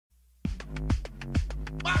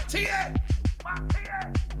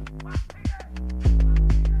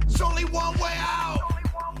It's only one way out.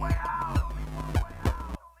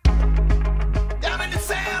 Damn in the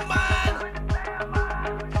sand, man.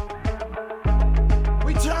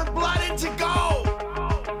 We turn blood into gold.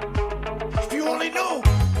 If you only knew.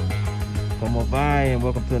 Como vai, and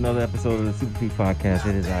welcome to another episode of the Super P Podcast.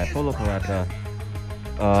 It is I, Polo Parata.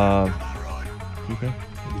 TK?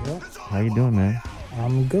 Yep. How you doing, man?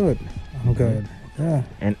 I'm good. Yeah.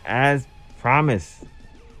 And as promised,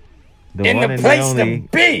 the in one the and place only to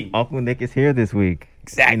be. Unclenick is here this week.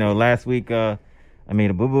 Exactly. You know, last week I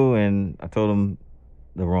made a boo-boo and I told him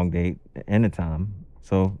the wrong date and the time.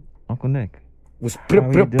 So, Unclenick. Was How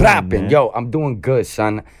you doing, plopping. man? Yo, I'm doing good,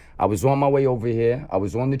 son. I was on my way over here. I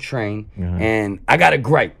was on the train, and I got a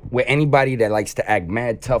gripe with anybody that likes to act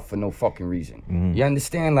mad tough for no fucking reason. You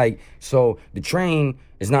understand? Like, so the train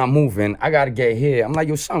is not moving. I gotta get here. I'm like,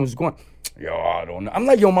 yo, son, what's going? Yo, I don't know. I'm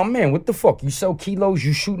like, yo, my man, what the fuck? You sell kilos,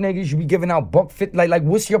 you shoot niggas, you be giving out buck fit. Like,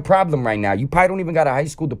 what's your problem right now? You probably don't even got a high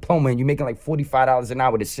school diploma and you making like $45 an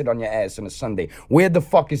hour to sit on your ass on a Sunday. Where the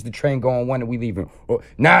fuck is the train going? When are we leaving?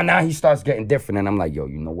 Now he starts getting different. And I'm like, yo,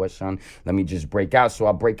 you know what, son? Let me just break out. So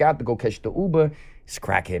I break out to go catch the Uber. It's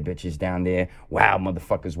crackhead bitches down there. Wow,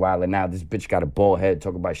 motherfuckers wildin' now. This bitch got a bald head.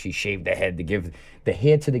 Talk about she shaved her head to give the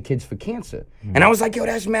hair to the kids for cancer. And I was like, yo,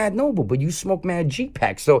 that's mad noble, but you smoke mad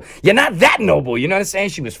G-Packs, so you're not that noble. You know what I'm saying?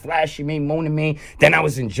 She was flashy, me, moaning me. Then I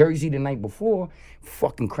was in Jersey the night before.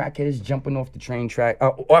 Fucking crackheads jumping off the train track,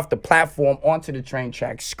 off the platform onto the train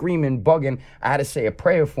track, screaming, bugging. I had to say a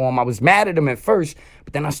prayer for him. I was mad at him at first,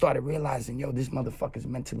 but then I started realizing, yo, this motherfucker's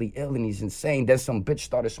mentally ill and he's insane. Then some bitch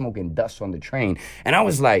started smoking dust on the train. And I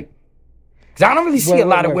was like, because I don't really see a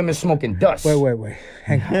lot of women smoking dust. Wait.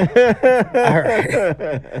 Hang on. All right.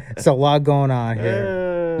 It's a lot going on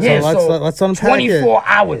here. Yeah, so let's unpack 24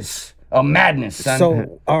 hours of madness, son.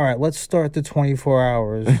 So, all right, let's start the 24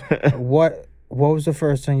 hours. What was the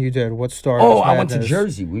first thing you did? What started? Oh, I went to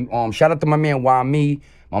Jersey. We shout out to my man Wami,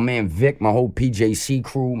 my man Vic, my whole PJC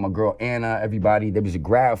crew, my girl Anna, everybody. There was a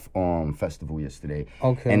graph festival yesterday.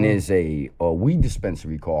 Okay. And there's a weed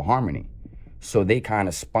dispensary called Harmony. So they kind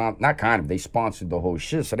of they sponsored the whole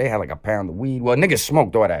shit. So they had like a pound of weed. Well, niggas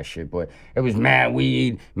smoked all that shit, but it was mad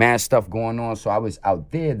weed, mad stuff going on. So I was out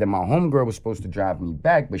there. Then my homegirl was supposed to drive me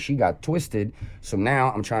back, but she got twisted. So now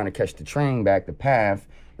I'm trying to catch the train back the path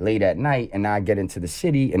late at night, and now I get into the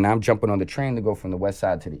city, and now I'm jumping on the train to go from the west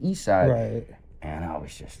side to the east side. Right. And I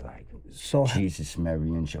was just like, So Jesus, Mary,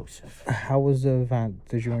 and Joseph. how was the event?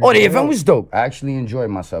 Did you? Oh, the event was dope. I actually enjoyed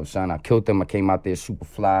myself, son. I killed them. I came out there super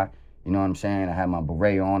fly. You know what I'm saying? I had my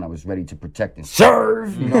beret on. I was ready to protect and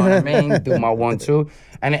serve. You know what I mean? Do my 1-2.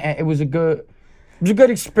 And it was a good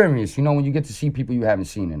experience, you know, when you get to see people you haven't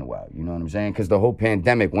seen in a while. You know what I'm saying? Because the whole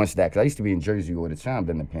pandemic, because I used to be in Jersey all the time,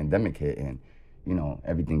 then the pandemic hit, and you know,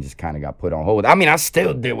 everything just kind of got put on hold. I mean, I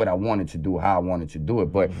still did what I wanted to do, how I wanted to do it.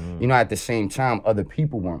 But, you know, at the same time, other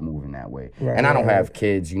people weren't moving that way. Right, and I don't have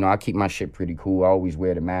kids. You know, I keep my shit pretty cool. I always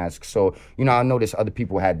wear the mask. So, you know, I noticed other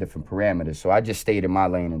people had different parameters. So I just stayed in my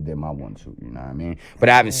lane and did my 1-2, you know what I mean? But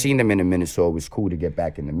I haven't seen them in a minute, so it was cool to get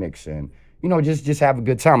back in the mix and, you know, just have a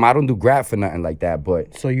good time. I don't do graph or nothing like that,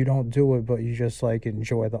 but... So you don't do it, but you just, like,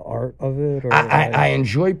 enjoy the art of it? Or I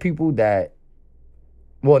enjoy people that...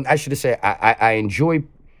 Well, I should have said, I enjoy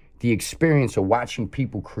the experience of watching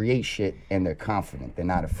people create shit and they're confident. They're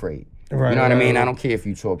not afraid. Right, you know what I mean? right. I don't care if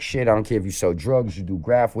you talk shit. I don't care if you sell drugs, you do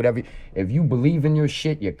graph, whatever. If you believe in your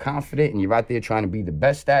shit, you're confident, and you're out there trying to be the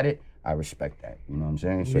best at it, I respect that. You know what I'm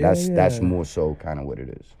saying? So that's more so kind of what it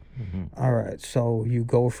is. All right, so you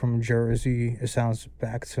go from Jersey, it sounds,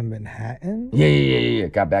 back to Manhattan? Yeah.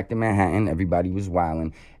 Got back to Manhattan. Everybody was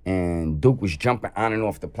wilding. And Duke was jumping on and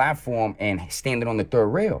off the platform and standing on the third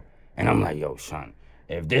rail. And I'm like, yo, son,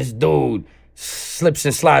 if this dude slips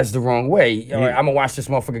and slides the wrong way, I'm going to watch this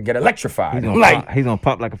motherfucker get electrified. He's gonna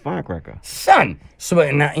pop like a firecracker. Son. So,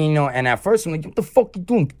 and at first I'm like, what the fuck you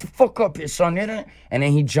doing? Get the fuck up here, son. And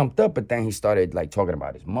then he jumped up, but then he started like talking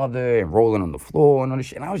about his mother and rolling on the floor and all this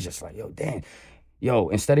shit. And I was just like, yo, damn. Yo,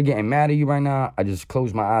 instead of getting mad at you right now, I just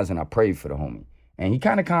closed my eyes and I prayed for the homie. And he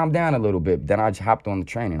kind of calmed down a little bit. Then I just hopped on the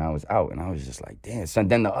train and I was out. And I was just like, damn. So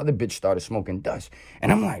then the other bitch started smoking dust.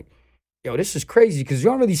 And I'm like, yo, this is crazy because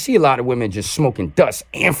you don't really see a lot of women just smoking dust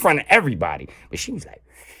in front of everybody. But she was like,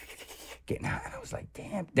 getting high. And I was like,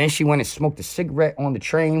 damn. Then she went and smoked a cigarette on the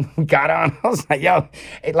train. We got on. I was like, yo,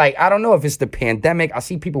 I don't know if it's the pandemic. I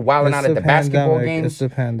see people wilding out at the basketball games, It's the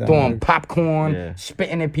pandemic. throwing popcorn,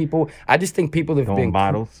 spitting at people. I just think people have Throwing been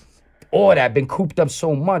bottles. or that been cooped up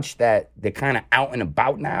so much that they're kind of out and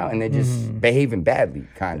about now, and they're just behaving badly,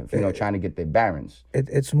 kind of, trying to get their bearings.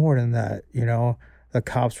 It's more than that, The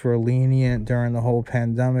cops were lenient during the whole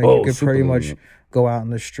pandemic. Oh, you could super pretty lenient. much go out in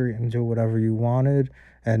the street and do whatever you wanted,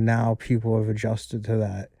 and now people have adjusted to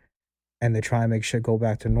that, and they try and make shit go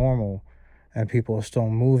back to normal, and people are still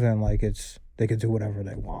moving like they could do whatever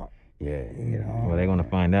they want. Yeah. Well, they're gonna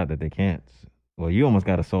find out that they can't. Well, you almost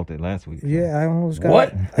got assaulted last week. So. Yeah, I almost got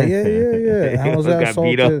What? Yeah. I almost got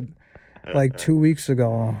beat up. assaulted like 2 weeks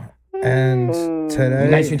ago, and today.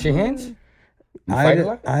 You nice with your hands? You fight a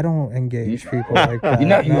lot? I don't engage people like that. You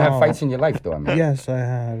have No. fights in your life, though. I mean. Yes, I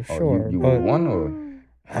have. Oh, Sure, You but won, or?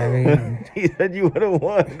 I mean, He said you would have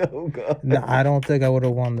won. Oh God. no, I don't think I would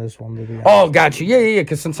have won this one, to be honest. Oh, got you. Yeah.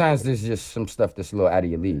 Because sometimes there's just some stuff that's a little out of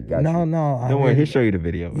your league. Got No, you. no. Don't worry, he'll show you the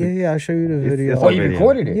video. Yeah, I'll show you the video. it's Oh, on you video.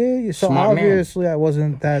 recorded it? Yeah. So Smart man. obviously, I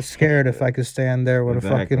wasn't that scared if I could stand there with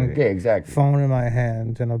Exactly. a fucking Yeah, exactly. phone in my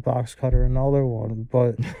hand and a box cutter, another one.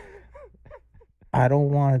 But I don't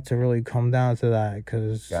want it to really come down to that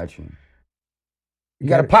because Got you. You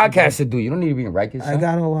got a podcast to do. You don't need to be in Rikers. I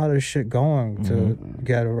got a lot of shit going to Mm-hmm.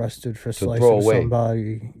 get arrested for throw slicing away.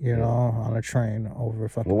 somebody, on a train over a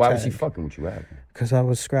fucking Well, why was he tag. fucking with you? What happened? Because I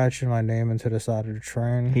was scratching my name into the side of the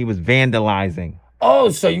train. He was vandalizing. Oh,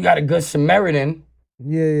 so you got a good Samaritan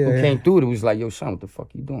Yeah. who came through. It was like, yo, son, what the fuck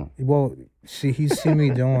you doing? Well, see, he's seen me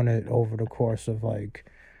doing it over the course of like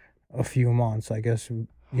a few months, I guess.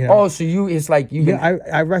 Oh, so it's like you. Yeah,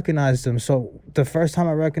 I recognized him. So the first time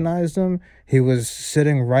I recognized him, he was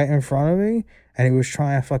sitting right in front of me, and he was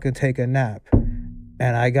trying to fucking take a nap.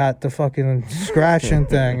 And I got the fucking scratching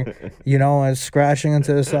thing, and scratching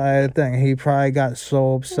into the side of the thing. He probably got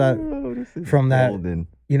so upset from that. Golden.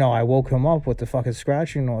 I woke him up with the fucking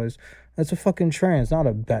scratching noise. That's a fucking train. It's not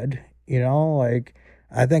a bed. Like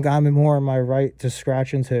I think I'm more in my right to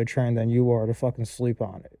scratch into a train than you are to fucking sleep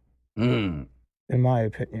on it. Mm. In my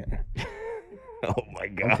opinion. Oh my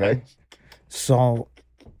God. Okay. So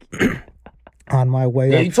on my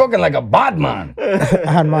way Yeah, up, you talking like a bodman.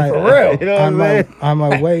 on my For real. You know what I'm saying? on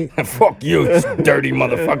my way, Fuck you, dirty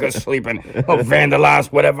motherfucker sleeping. I'll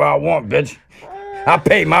vandalize whatever I want, bitch. I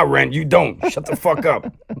pay my rent. You don't. Shut the fuck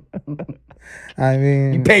up. I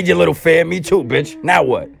mean, You paid your little fare. Me too, bitch. Now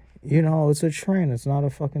what? it's a train. It's not a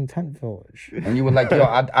fucking tent village. And you were like, yo,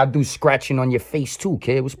 I do scratching on your face too,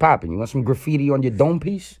 kid. What's popping? You want some graffiti on your dome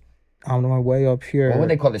piece? On my way up here, What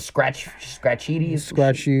they call it? Scratchiti?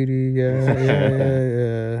 Scratchity,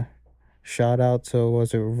 yeah. Shout out to,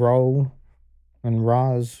 was it Ro and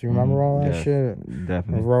Roz? You remember all that yes, shit?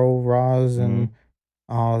 Definitely. Ro, Roz, and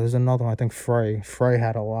there's another one. I think Frey. Frey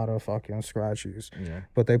had a lot of fucking scratches, Yeah.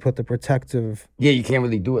 but they put the protective. Yeah, you can't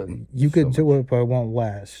really do it. You could do it, but it won't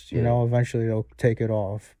last. Yeah. Eventually they'll take it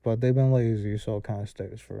off. But they've been lazy, so it kind of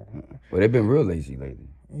stays for. Well, they've been real lazy lately.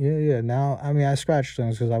 Yeah. Now, I mean, I scratch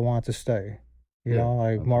things because I want it to stay.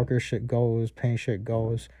 Marker shit goes, paint shit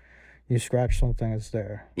goes. You scratch something, it's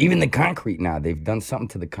there. Even the concrete now, they've done something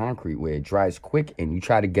to the concrete where it dries quick, and you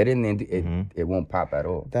try to get in there, it won't pop at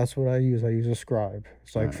all. That's what I use. I use a scribe.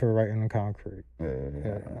 It's like for writing in concrete.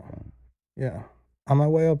 Yeah. Yeah. On my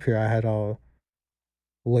way up here, I had a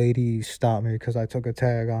lady stop me because I took a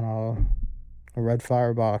tag on a red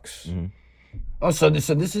firebox. Oh, so this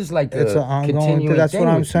is like It's an ongoing. continuing That's thing what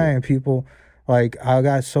I'm with you. saying. People, like, I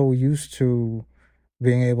got so used to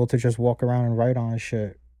being able to just walk around and write on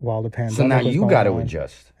shit while the pandemic. So now was you going got to on.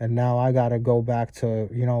 adjust. And now I got to go back to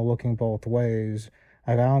looking both ways.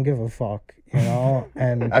 Like, I don't give a fuck,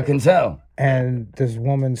 And I can tell. and this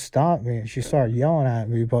woman stopped me and she started yelling at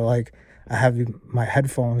me, but like I have my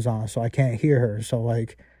headphones on, so I can't hear her. So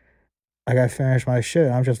like I got to finish my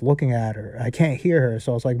shit. I'm just looking at her. I can't hear her,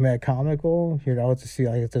 so it's like mad comical, to see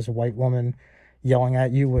like this white woman yelling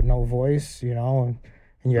at you with no voice, and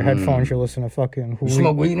in your headphones you're listening to fucking You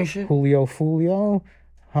smoke weed and shit? Julio Fulio,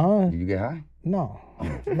 huh? You get high? No.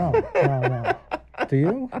 Do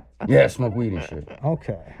you? Yeah, I smoke weed and shit.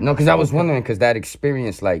 Okay. No, because I was wondering, because that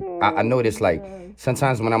experience, like, I noticed, like,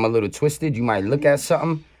 sometimes when I'm a little twisted, you might look at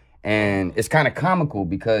something, and it's kind of comical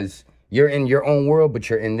because you're in your own world, but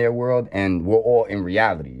you're in their world, and we're all in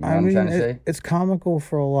reality. You know what I'm trying to say? It's comical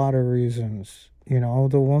for a lot of reasons.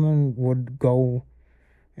 The woman would go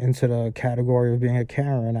into the category of being a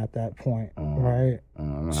Karen at that point, right?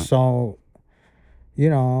 So,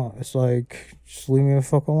 it's like, just leave me the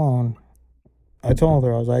fuck alone. I told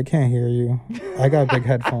her, I was like, I can't hear you. I got big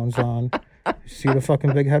headphones on. See the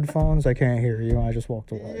fucking big headphones? I can't hear you. And I just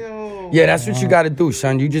walked away. Yeah, that's what you got to do,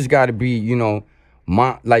 son. You just got to be, you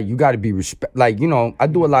got to be respect. Like, I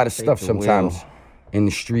do a lot of stuff the sometimes in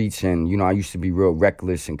the streets, and, I used to be real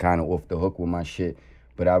reckless and kind of off the hook with my shit.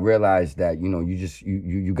 But I realized that, you know,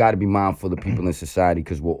 you got to be mindful of people in society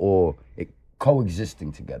because we're all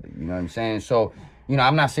coexisting together. You know what I'm saying? So, you know,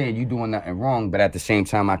 I'm not saying you doing nothing wrong, but at the same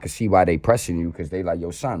time, I could see why they pressing you because they like,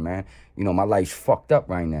 yo, son, man, you know, my life's fucked up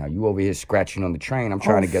right now. You over here scratching on the train. I'm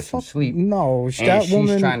trying to get some sleep. No, and that she's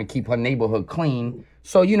woman trying to keep her neighborhood clean.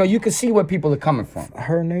 So, you know, you can see where people are coming from.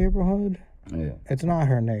 Her neighborhood? Yeah. It's not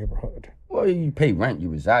her neighborhood. Well, you pay rent. You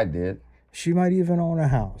reside there. She might even own a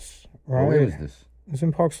house, right? Oh, where is this? It's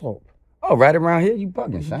in Park Slope. Oh, right around here? You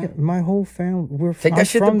bugging, son. Yeah, my whole family, Take that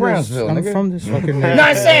shit to Brownsville, I'm nigga. from this fucking You neighborhood. know what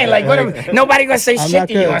I'm saying? Like, whatever. Nobody gonna say shit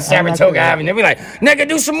to you on Saratoga Avenue. They'll be like, nigga,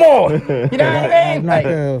 do some more. You know what I mean? I'm not Like,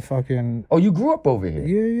 gonna fucking... oh, you grew up over here?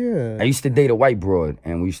 Yeah. I used to date a white broad,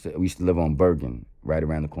 and we used to live on Bergen, right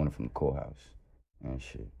around the corner from the courthouse. And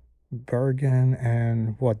shit. Bergen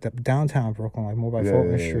and downtown Brooklyn, like more by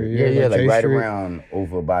Fulton Street. Yeah, like J right Street. around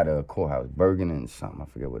over by the courthouse. Bergen and something. I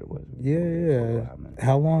forget what it was. Yeah.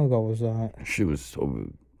 How long ago was that? She was over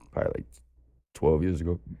probably like 12 years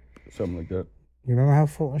ago, something like that. You remember how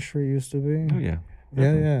Fulton Street used to be? Oh, yeah.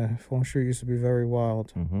 Yeah. Fulton Street used to be very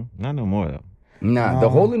wild. Mm-hmm. Not no more, though. Nah, the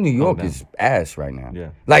whole of New York no. is ass right now. Yeah.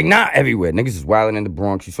 Like, not everywhere. Niggas is wilding in the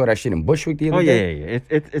Bronx. You saw that shit in Bushwick the other day? Yeah.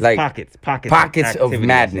 It's Like, pockets of activity, I should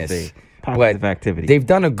madness. say. Pockets But of activity. they've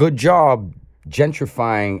done a good job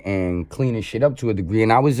gentrifying and cleaning shit up to a degree.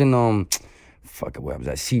 And I was in where I was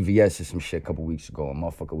at CVS or some shit a couple weeks ago. A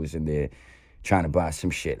motherfucker was in there trying to buy some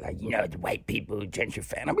shit. Like, you know, the white people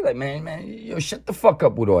gentrifying. I'll be like, man, yo, shut the fuck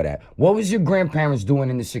up with all that. What was your grandparents doing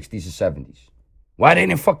in the 60s or 70s? Why they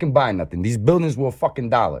didn't fucking buy nothing? These buildings were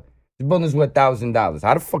 $1. These buildings were $1,000.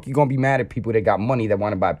 How the fuck you gonna be mad at people that got money that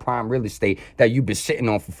want to buy prime real estate that you've been sitting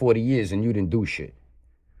on for 40 years and you didn't do shit?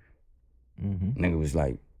 Mm-hmm. Nigga was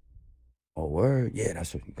like, oh, word? Yeah,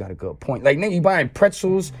 that's what you got a good point. Like, nigga, you buying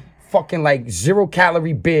pretzels, fucking like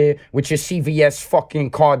 0-calorie beer with your CVS fucking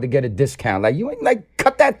card to get a discount. Like, you ain't like,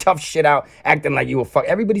 cut that tough shit out, acting like you a fuck.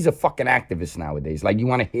 Everybody's a fucking activist nowadays. Like, you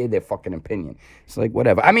want to hear their fucking opinion. It's like,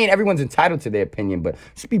 whatever. I mean, everyone's entitled to their opinion, but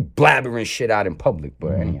just be blabbering shit out in public.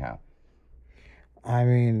 But anyhow. I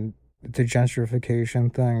mean, the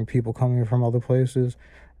gentrification thing, people coming from other places,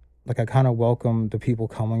 like, I kind of welcome the people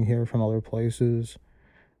coming here from other places,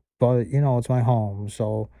 but, you know, it's my home,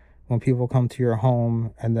 so when people come to your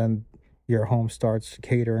home and then your home starts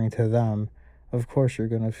catering to them, of course you're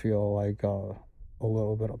going to feel like a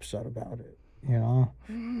little bit upset about it, you know?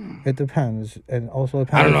 It depends. It also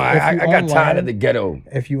depends. I don't know. I got tired of the ghetto.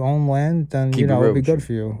 If you own land, then, Keep you know, it real it'd be with good you.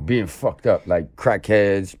 for you. Being fucked up, like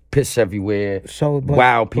crackheads, piss everywhere,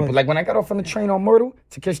 wild people. Like when I got off on the train on Myrtle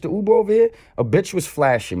to catch the Uber over here, a bitch was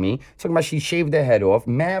flashing me, talking about she shaved her head off,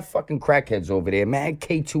 mad fucking crackheads over there, mad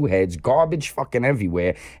K2 heads, garbage fucking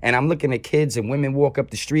everywhere. And I'm looking at kids and women walk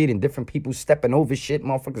up the street and different people stepping over shit,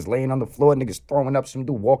 motherfuckers laying on the floor, niggas throwing up, some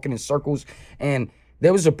dude walking in circles. And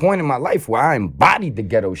there was a point in my life where I embodied the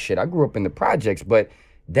ghetto shit. I grew up in the projects, but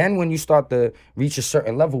then when you start to reach a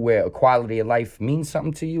certain level where a quality of life means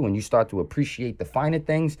something to you and you start to appreciate the finer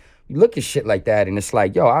things, you look at shit like that and it's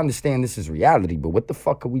like, yo, I understand this is reality, but what the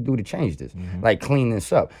fuck could we do to change this? Like, clean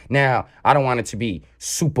this up. Now, I don't want it to be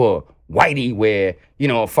super whitey where, you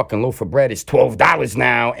know, a fucking loaf of bread is $12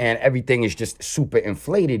 now and everything is just super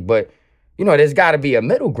inflated, but you know, there's got to be a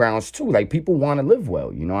middle grounds too. Like, people want to live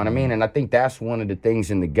well, you know what I mean? And I think that's one of the things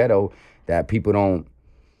in the ghetto that people don't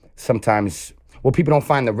sometimes, well, people don't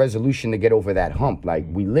find the resolution to get over that hump. Like,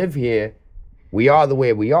 we live here, we are the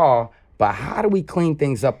way we are, but how do we clean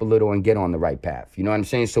things up a little and get on the right path? You know what I'm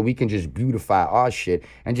saying? So we can just beautify our shit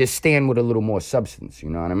and just stand with a little more substance, you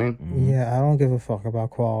know what I mean? Yeah, I don't give a fuck about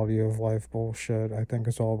quality of life bullshit. I think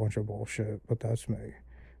it's all a bunch of bullshit, but that's me.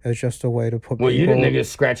 It's just a way to put Well, people... you the niggas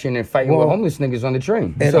scratching and fighting with homeless niggas on the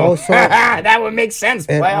train. It So also... that would make sense,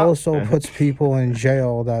 It player. also puts people in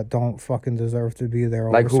jail that don't fucking deserve to be there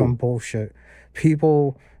over Like who? some bullshit.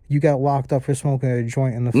 People, you got locked up for smoking a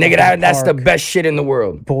joint in the Nigga, fucking that's the park. best shit in the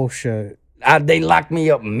world. Bullshit. They locked me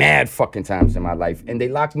up mad fucking times in my life. And they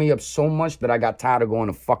locked me up so much that I got tired of going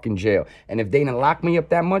to fucking jail. And if they didn't lock me up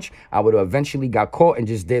that much, I would have eventually got caught and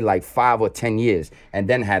just did like 5 or 10 years and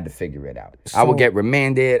then had to figure it out. I would get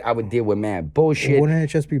remanded. I would deal with mad bullshit. Wouldn't it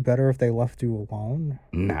just be better if they left you alone?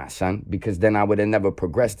 Nah, son, because then I would have never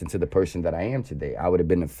progressed into the person that I am today. I would have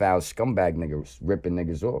been a foul scumbag nigga ripping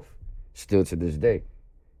niggas off. Still to this day.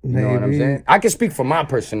 You know what I'm saying? I can speak from my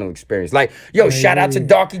personal experience. Like, yo, shout out to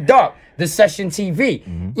Darky Dark, the Session TV.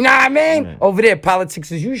 You know what I mean? Over there,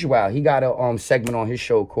 Politics as Usual. He got a segment on his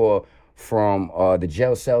show called From the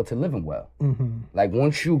Jail Cell to Living Well. Like,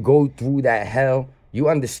 once you go through that hell you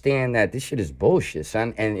understand that this shit is bullshit,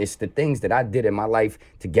 son. And it's the things that I did in my life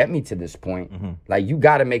to get me to this point. Like, you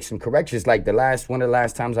got to make some corrections. Like, one of the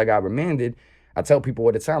last times I got remanded, I tell people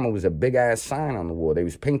all the time, it was a big-ass sign on the wall. They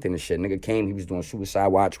was painting the shit. Nigga came, he was doing suicide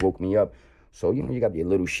watch, woke me up. So, you know, you got your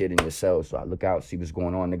little shit in your cell. So I look out, see what's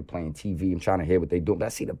going on. Nigga playing TV. I'm trying to hear what they doing. But I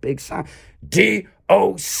see the big sign,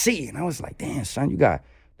 DOC. And I was like, damn, son, you got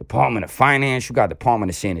Department of Finance, you got Department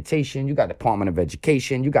of Sanitation, you got Department of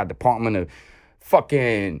Education, you got Department of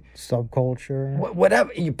fucking subculture,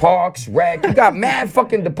 whatever, your parks, rec. You got mad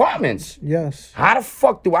fucking departments. Yes. How the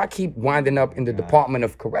fuck do I keep winding up in the Department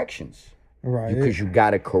of Corrections? Right. Because you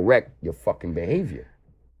gotta correct your fucking behavior.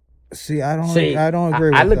 See, I don't agree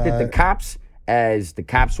with that. I looked at the cops as the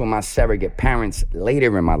cops were my surrogate parents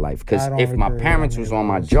later in my life. Because if my parents was on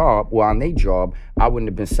my job or on their job, I wouldn't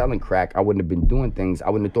have been selling crack. I wouldn't have been doing things. I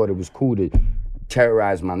wouldn't have thought it was cool to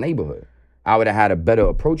terrorize my neighborhood. I would have had a better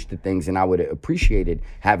approach to things, and I would have appreciated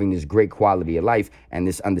having this great quality of life and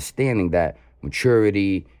this understanding that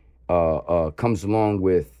maturity comes along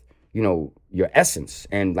with, you know, your essence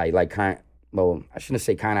and well, I shouldn't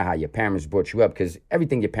say kind of how your parents brought you up, because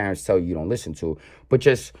everything your parents tell you, you don't listen to, but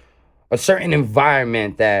just a certain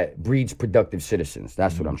environment that breeds productive citizens.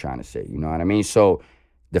 That's what I'm trying to say. You know what I mean? So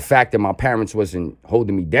the fact that my parents wasn't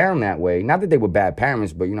holding me down that way, not that they were bad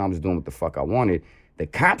parents, but, you know, I was doing what the fuck I wanted. The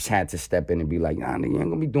cops had to step in and be like, nah, you ain't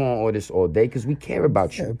gonna be doing all this all day because we care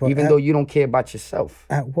about you, even though you don't care about yourself.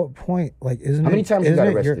 At what point, like, How many times you got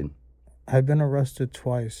arrested? I've been arrested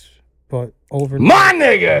twice. But overnight, my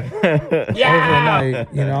nigga, yeah,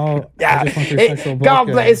 overnight, you know, yeah. I just went through Central God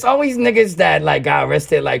Booking. bless. It's always niggas that like got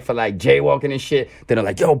arrested like for like jaywalking and shit. That are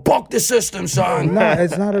like, yo, buck the system, son. No,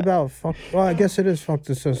 it's not about fuck. Well, I guess it is fuck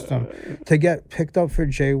the system. To get picked up for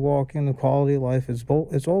jaywalking, the quality of life is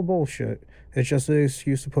it's all bullshit. It's just an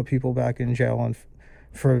excuse to put people back in jail and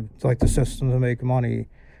for like the system to make money.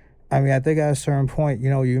 I mean, I think at a certain point, you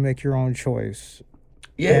know, you make your own choice.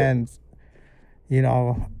 Yeah, and you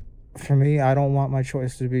know. For me, I don't want my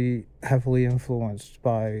choice to be heavily influenced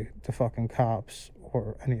by the fucking cops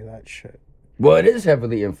or any of that shit. Well, it is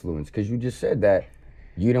heavily influenced because you just said that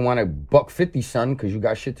you didn't want to buck 50, son, because you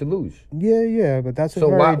got shit to lose. Yeah, but that's so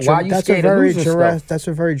why are you scared of losing stuff? That's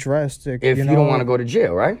a very drastic. If you don't want to go to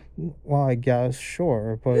jail, right? Well, I guess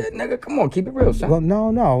sure, but yeah, nigga, come on, keep it real, son. Well,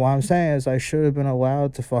 no. What I'm saying is I should have been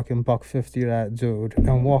allowed to fucking buck 50 to that dude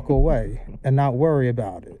and walk away and not worry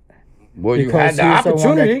about it. Well, you had the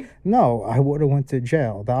opportunity. No, I would have went to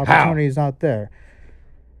jail. The opportunity is not there.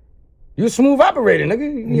 You a smooth operator,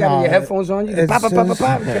 nigga. You have your headphones on. You pop, keep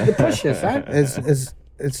the pushing, son.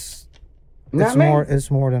 It's more.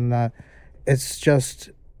 It's more than that. It's just.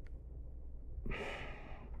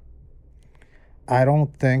 I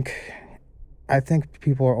think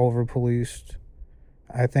people are over policed.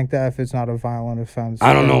 I think that if it's not a violent offense,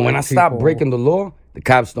 I don't know. When I stopped breaking the law, the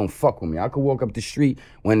cops don't fuck with me. I could walk up the street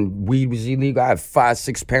when weed was illegal. I have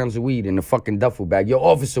 5-6 pounds of weed in the fucking duffel bag. Yo,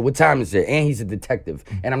 officer, what time is it? And he's a detective.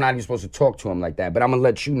 And I'm not even supposed to talk to him like that. But I'm going to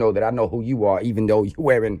let you know that I know who you are, even though you're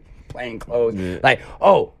wearing plain clothes. Yeah. Like,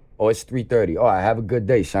 oh, it's 3:30. Oh, I have a good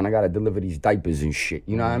day, son. I got to deliver these diapers and shit.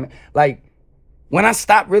 You know what I mean? Like, when I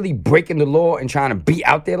stopped really breaking the law and trying to be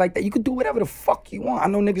out there like that, you could do whatever the fuck you want. I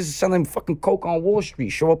know niggas is selling fucking coke on Wall Street,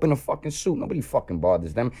 show up in a fucking suit. Nobody fucking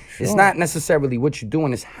bothers them. Sure. It's not necessarily what you're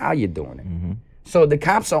doing, it's how you're doing it. Mm-hmm. So the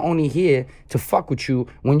cops are only here to fuck with you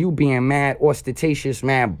when you being mad, ostentatious,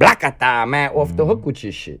 man, blackata, man, off the hook with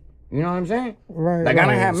your shit. You know what I'm saying? Right. Like, I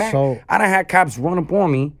done had cops run up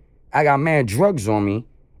on me. I got mad drugs on me,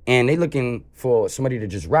 and they looking for somebody to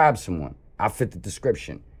just rob someone. I fit the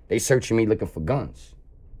description. They searching me looking for guns.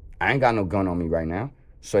 I ain't got no gun on me right now.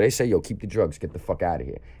 So they say, yo, keep the drugs. Get the fuck out of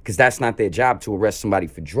here. Because that's not their job to arrest somebody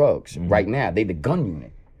for drugs. Mm-hmm. Right now, they the gun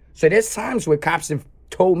unit. So there's times where cops have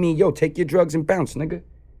told me, yo, take your drugs and bounce, nigga.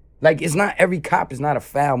 Like, it's not every cop is not a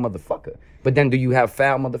foul motherfucker. But then do you have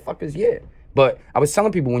foul motherfuckers? Yeah. But I was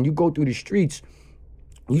telling people, when you go through the streets,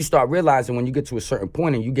 you start realizing when you get to a certain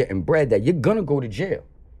point and you getting bred that you're going to go to jail.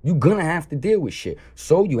 You're going to have to deal with shit.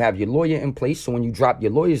 So you have your lawyer in place. So when you drop your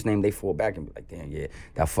lawyer's name, they fall back and be like, damn, yeah,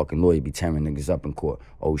 that fucking lawyer be tearing niggas up in court.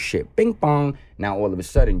 Oh, shit. Bing, bong. Now, all of a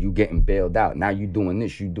sudden, you getting bailed out. Now you doing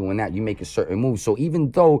this, you doing that. You making certain moves. So even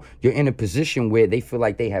though you're in a position where they feel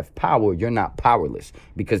like they have power, you're not powerless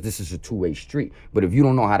because this is a two-way street. But if you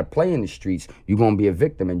don't know how to play in the streets, you're going to be a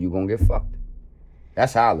victim and you're going to get fucked.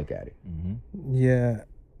 That's how I look at it. Mm-hmm. Yeah.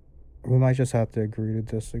 We might just have to agree to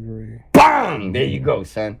disagree. Bang! There you go,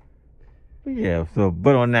 son. Yeah. So,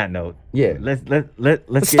 but on that note, yeah, let's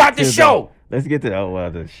start the show. Let's get to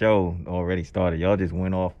the show already started. Y'all just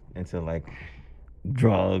went off into like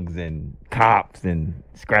drugs and cops and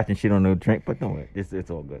scratching shit on the drink. But don't worry,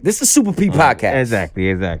 it's all good. This is Super P podcast.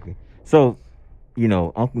 Exactly. So,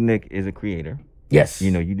 Uncle Nick is a creator. Yes.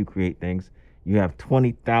 You do create things. You have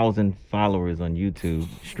 20,000 followers on YouTube.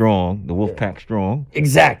 Strong, the Wolfpack Strong.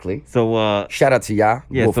 Exactly. So shout out to y'all,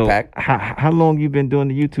 Wolfpack. So how long you been doing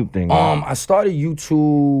the YouTube thing? I started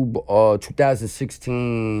YouTube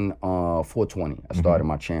 2016 420. I started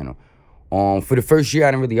my channel. For the first year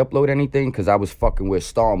I didn't really upload anything because I was fucking with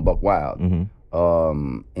Star and Buck Wild.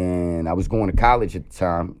 And I was going to college at the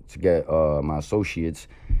time to get my associates,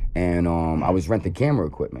 and I was renting camera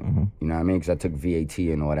equipment. You know what I mean? Because I took VAT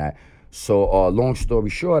and all that. So long story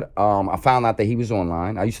short, I found out that he was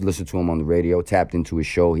online. I used to listen to him on the radio, tapped into his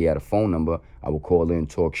show. He had a phone number. I would call in,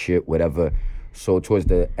 talk shit, whatever. So towards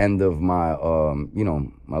the end of my,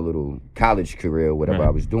 my little college career, whatever I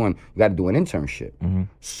was doing, you got to do an internship.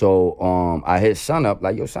 So I hit son up,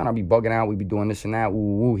 like, yo, son, I'll be bugging out. We be doing this and that.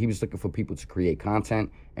 Woo. He was looking for people to create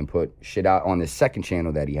content and put shit out on this second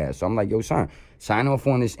channel that he has. So I'm like, yo, son, sign off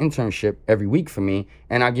on this internship every week for me,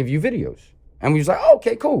 and I'll give you videos. And we was like, oh,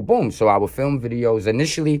 okay, cool, boom. So I would film videos.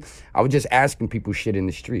 Initially, I was just asking people shit in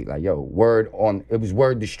the street. Like, yo, it was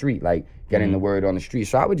word the street, like getting the word on the street.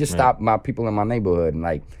 So I would just stop my people in my neighborhood. And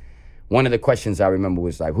like, one of the questions I remember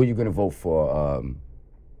was like, who you gonna vote for?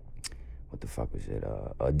 What the fuck was it?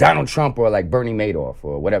 Donald Trump or like Bernie Madoff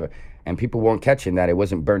or whatever. And people weren't catching that it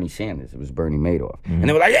wasn't Bernie Sanders, it was Bernie Madoff. And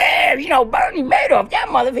they were like, yeah, Bernie Madoff, that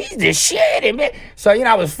mother, he's the shit. And so,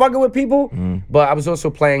 I was fucking with people, but I was also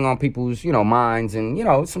playing on people's, minds.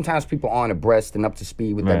 And, sometimes people aren't abreast and up to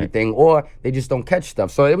speed with everything, or they just don't catch stuff.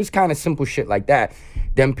 So it was kind of simple shit like that.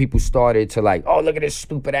 Then people started to like, oh, look at this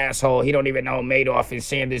stupid asshole. He don't even know Madoff and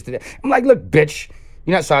Sanders. I'm like, look, bitch.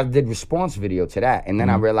 So I did response video to that, and then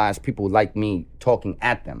I realized people like me talking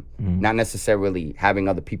at them, not necessarily having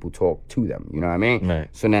other people talk to them, you know what I mean? Right.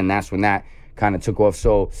 So then that's when that kind of took off.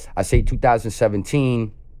 So I say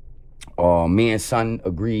 2017, me and son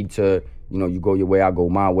agreed to, you go your way, I'll go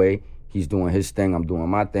my way. He's doing his thing, I'm doing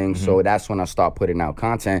my thing. So that's when I start putting out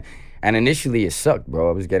content. And initially it sucked, bro.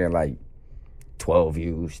 I was getting like 12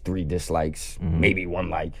 views, 3 dislikes, maybe 1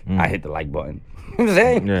 like. I hit the like button. You know what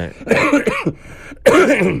I'm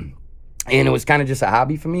saying? And it was kind of just a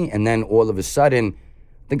hobby for me. And then all of a sudden,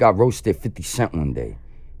 I think I roasted 50 Cent one day.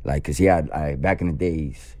 Like, because he had, back in the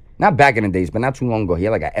days, not back in the days, but not too long ago, he had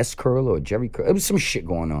like a S curl or a Jerry curl. It was some shit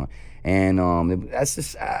going on. And that's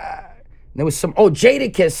just, there was some,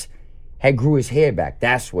 Jadakiss had grew his hair back.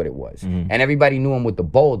 That's what it was. And everybody knew him with the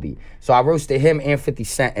baldy. So I roasted him and 50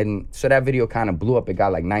 Cent. And so that video kind of blew up. It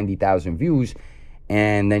got like 90,000 views.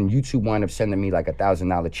 And then YouTube wound up sending me like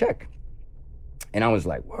 $1,000 check. And I was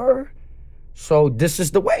like, word? So this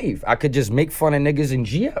is the wave. I could just make fun of niggas and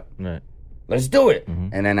G up. Right. Let's do it.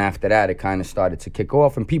 And then after that, it kind of started to kick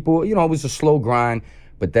off. And people, it was a slow grind.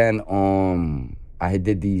 But then I had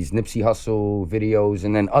did these Nipsey Hussle videos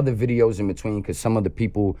and then other videos in between, because some of the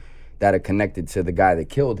people that are connected to the guy that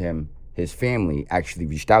killed him, his family actually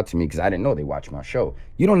reached out to me because I didn't know they watched my show.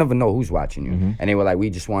 You don't ever know who's watching you. And they were like, we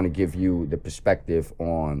just want to give you the perspective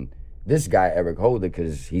on this guy, Eric Holder,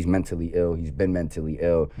 because he's mentally ill. He's been mentally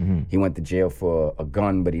ill. He went to jail for a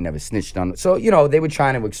gun, but he never snitched on it. So, they were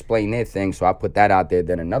trying to explain their thing. So I put that out there.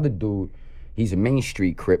 Then another dude, he's a Main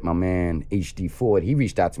Street Crip, my man, HD Ford. He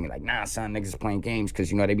reached out to me like, nah, son, niggas playing games because,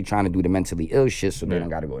 they be trying to do the mentally ill shit so they don't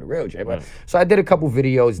got to go to real jail. But, so I did a couple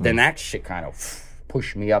videos. Then that shit kind of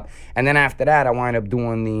pushed me up. And then after that, I wind up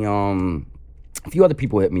doing the, a few other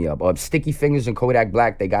people hit me up. Sticky Fingers and Kodak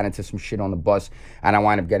Black, they got into some shit on the bus. And I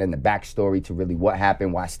wind up getting the backstory to really what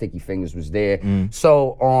happened, why Sticky Fingers was there.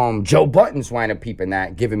 So Joe Buttons wind up peeping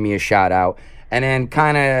that, giving me a shout out. And then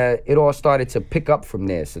kind of, it all started to pick up from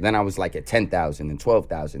there. So then I was like at 10,000 and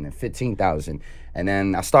 12,000 and 15,000. And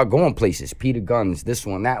then I start going places. Peter Guns, this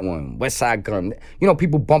one, that one, West Side Gun.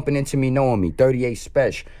 People bumping into me, knowing me, 38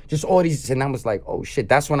 Special. Just all these. And I was like, oh shit.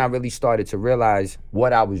 That's when I really started to realize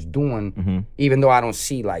what I was doing. Even though I don't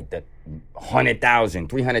see like the 100,000,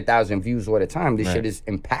 300,000 views all the time. This shit is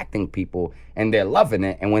impacting people and they're loving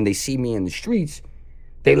it. And when they see me in the streets,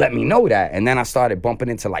 they let me know that. And then I started bumping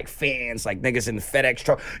into like fans, like niggas in the FedEx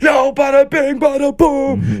truck. Yo, bada bang, bada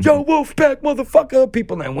boom. Yo, Wolfpack, motherfucker.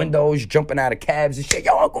 People in windows jumping out of cabs and shit.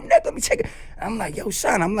 Yo, Uncle Nick, let me take it. I'm like, yo,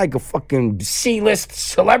 son, I'm like a fucking C-list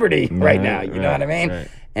celebrity right now. You know what I mean? Right.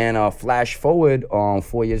 And flash forward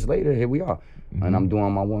 4 years later, here we are. And I'm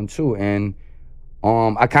doing my 1-2. And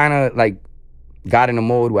I kind of like got in a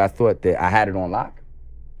mode where I thought that I had it on lock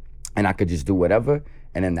and I could just do whatever.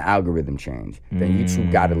 And then the algorithm changed. Then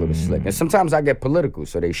YouTube got a little slick. And sometimes I get political,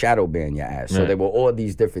 so they shadow ban your ass. So there were all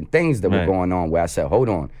these different things that were going on where I said, hold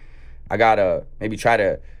on, I gotta maybe try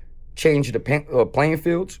to change the playing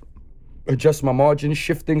fields, adjust my margins,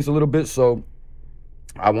 shift things a little bit. So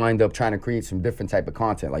I wind up trying to create some different type of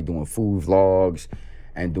content, like doing food vlogs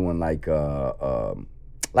and doing like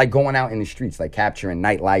going out in the streets, like capturing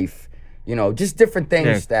nightlife, you know, just different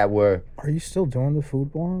things that were. Are you still doing the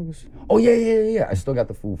food blogs? Oh yeah. I still got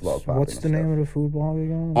the food vlog. So what's the name of the food blog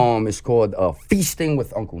again? It's called Feasting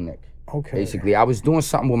with Unclenick. Okay. Basically, I was doing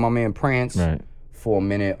something with my man Prance for a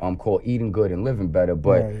minute, called Eating Good and Living Better,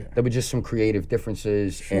 but there were just some creative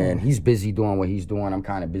differences, and he's busy doing what he's doing. I'm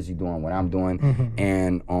kind of busy doing what I'm doing,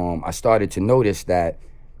 and I started to notice that.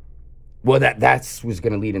 Well, that's was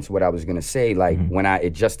going to lead into what I was going to say. Like when I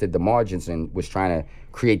adjusted the margins and was trying to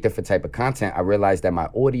create different type of content, I realized that my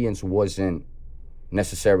audience wasn't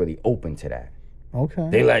necessarily open to that. Okay.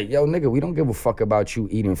 They like, yo, nigga, we don't give a fuck about you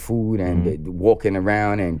eating food and walking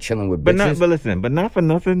around and chilling with bitches. But not for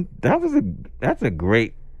nothing. That's a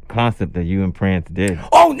great concept that you and Prance did.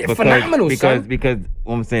 Oh, phenomenal, son. Because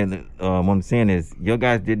what I'm saying is, your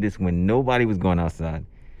guys did this when nobody was going outside.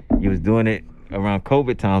 You was doing it around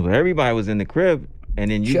COVID times where everybody was in the crib,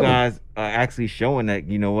 and then you guys are actually showing that,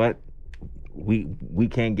 you know what, we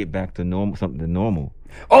can't get back to normal, something normal.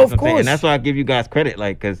 Oh, of course. And that's why I give you guys credit,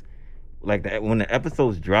 like, because like that, when the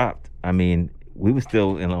episodes dropped, I mean, we were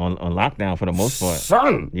still on lockdown for the most part.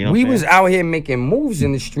 Son, you know we was out here making moves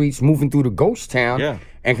in the streets, moving through the ghost town,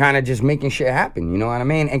 and kind of just making shit happen, you know what I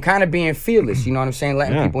mean? And kind of being fearless, you know what I'm saying?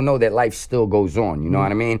 Letting people know that life still goes on, you know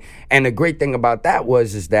what I mean? And the great thing about that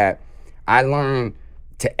is that I learned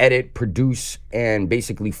to edit, produce, and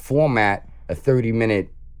basically format a 30-minute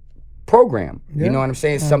program. You know what I'm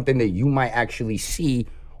saying? Something that you might actually see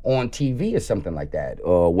on TV or something like that,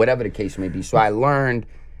 or whatever the case may be. So I learned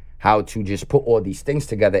how to just put all these things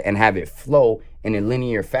together and have it flow in a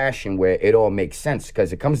linear fashion where it all makes sense,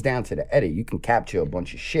 because it comes down to the edit. You can capture a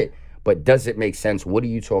bunch of shit, but does it make sense? What are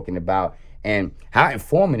you talking about? And how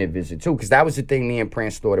informative is it too? Because that was the thing me and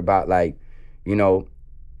Prance thought about, like, you know,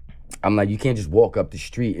 I'm like, you can't just walk up the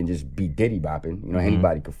street and just be diddy bopping. You know,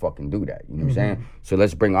 anybody could fucking do that. You know what I'm saying? So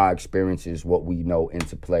let's bring our experiences, what we know,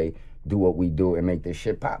 into play, do what we do, and make this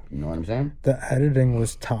shit pop. You know what I'm saying? The editing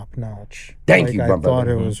was top notch. Thank you, brother. I thought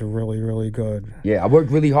it was really, really good. Yeah, I worked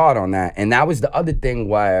really hard on that. And that was the other thing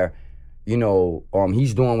where, you know,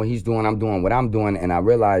 he's doing what he's doing, I'm doing what I'm doing, and I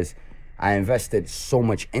realized I invested so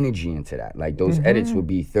much energy into that. Like, those edits would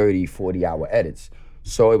be 30, 40-hour edits.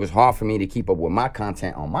 So it was hard for me to keep up with my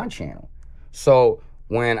content on my channel. So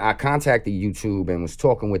when I contacted YouTube and was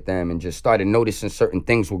talking with them and just started noticing certain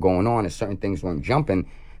things were going on and certain things weren't jumping,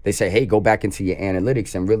 they say, hey, go back into your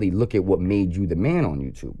analytics and really look at what made you the man on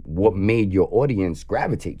YouTube, what made your audience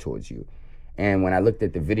gravitate towards you. And when I looked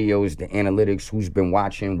at the videos, the analytics, who's been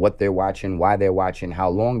watching, what they're watching, why they're watching, how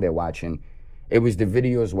long they're watching, it was the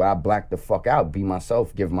videos where I blacked the fuck out, be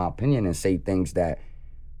myself, give my opinion, and say things that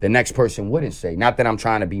the next person wouldn't say. Not that I'm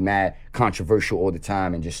trying to be mad, controversial all the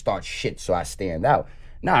time and just start shit so I stand out.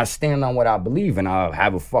 Nah, I stand on what I believe, and I'll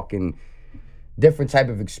have a fucking different type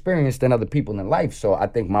of experience than other people in life. So I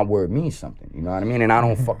think my word means something, you know what I mean? And I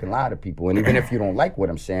don't fucking lie to people. And even if you don't like what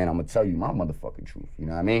I'm saying, I'm gonna tell you my motherfucking truth, you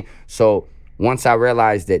know what I mean? So once I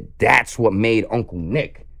realized that that's what made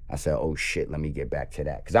Unclenick, I said, oh shit, let me get back to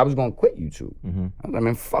that. Because I was going to quit YouTube. I was like,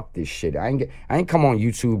 man, fuck this shit. I ain't come on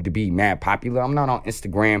YouTube to be mad popular. I'm not on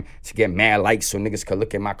Instagram to get mad likes so niggas could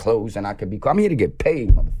look at my clothes and I could be cool. I'm here to get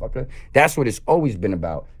paid, motherfucker. That's what it's always been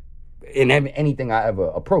about in anything I ever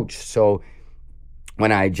approached. So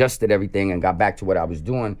when I adjusted everything and got back to what I was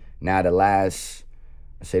doing, now the last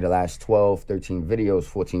 12, 13 videos,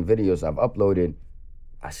 14 videos I've uploaded,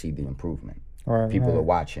 I see the improvement. People are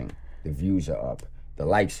watching. The views are up. The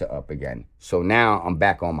likes are up again. So now I'm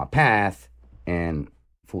back on my path and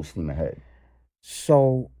full steam ahead.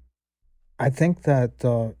 So I think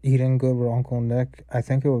that Eating Good with Unclenick, I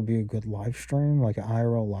think it would be a good live stream, like an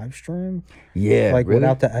IRL live stream. Yeah, like really?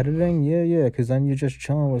 Without the editing. Yeah, because then you're just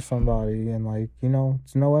chilling with somebody and, like, you know,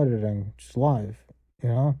 it's no editing, just live, you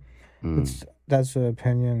know? That's an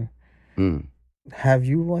opinion. Have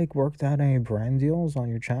you, like, worked out any brand deals on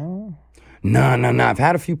your channel? No. I've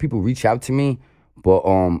had a few people reach out to me. But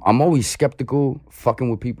I'm always skeptical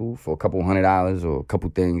fucking with people for a couple $100 or a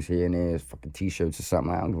couple things here and there, fucking t-shirts or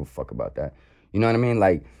something. I don't give a fuck about that. You know what I mean?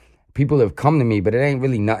 Like, people have come to me, but it ain't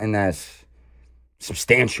really nothing that's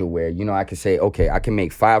substantial where, you know, I could say, okay, I can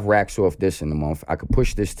make 5 racks off this in a month. I could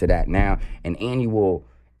push this to that. Now an annual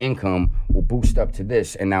income will boost up to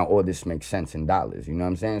this, and now all this makes sense in dollars. You know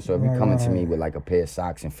what I'm saying? So if you're coming to me with like a pair of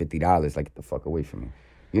socks and $50, like, get the fuck away from me.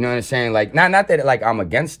 You know what I'm saying? Like, not that like I'm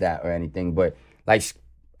against that or anything, but like,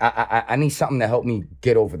 I need something to help me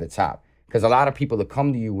get over the top. Because a lot of people that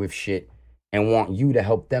come to you with shit and want you to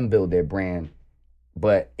help them build their brand,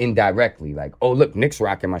 but indirectly, like, oh, look, Nick's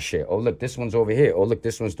rocking my shit. Oh, look, this one's over here. Oh, look,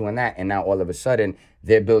 this one's doing that. And now all of a sudden,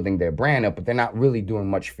 they're building their brand up, but they're not really doing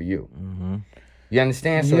much for you. Mm-hmm. You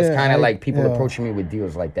understand? So it's kind of like people approaching me with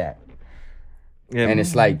deals like that. Yeah, and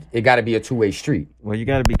it's like, it got to be a two-way street. Well, you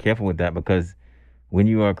got to be careful with that, because when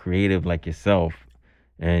you are creative like yourself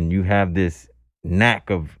and you have this knack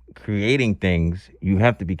of creating things, you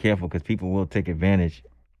have to be careful, because people will take advantage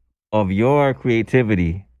of your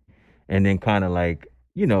creativity and then kind of like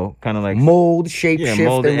mold, shape, shift, and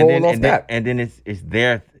roll off that. And then it's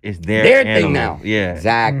their thing now. Yeah,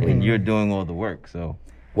 exactly. And you're doing all the work. So,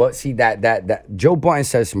 well, see that Joe Budden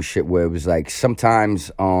says some shit where it was like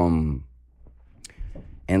sometimes in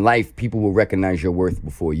life people will recognize your worth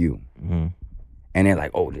before you, and they're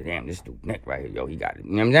like, oh damn, this dude Nick right here, yo, he got it.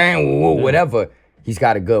 You know what I'm saying? Whoa, whatever. He's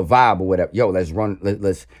got a good vibe or whatever. Yo, let's run.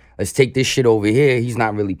 Let's take this shit over here. He's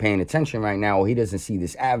not really paying attention right now, or he doesn't see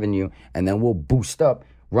this avenue, and then we'll boost up,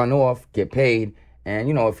 run off, get paid. And,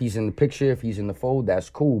 if he's in the picture, if he's in the fold,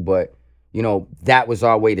 that's cool. But, that was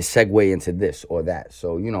our way to segue into this or that.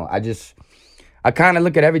 So, I kind of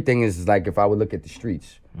look at everything as like if I would look at the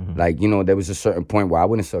streets. Mm-hmm. Like, there was a certain point where I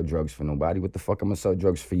wouldn't sell drugs for nobody. What the fuck I'm going to sell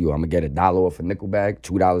drugs for you? I'm going to get $1 off a nickel bag,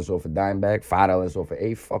 $2 off a dime bag, $5 off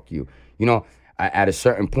a fuck you. At a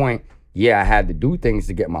certain point, I had to do things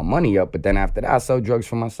to get my money up, but then after that, I sell drugs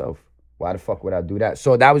for myself. Why the fuck would I do that?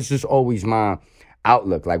 So that was just always my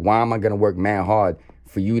outlook. Like, why am I going to work mad hard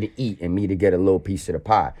for you to eat and me to get a little piece of the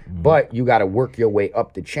pie? Mm-hmm. But you got to work your way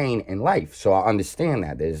up the chain in life. So I understand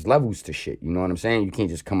that. There's levels to shit. You know what I'm saying? You can't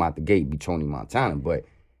just come out the gate and be Tony Montana. But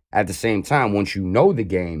at the same time, once you know the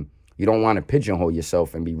game, you don't want to pigeonhole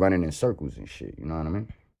yourself and be running in circles and shit. You know what I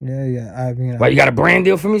mean? Yeah. I mean, you got a brand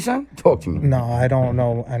deal for me, son? Talk to me. No, I don't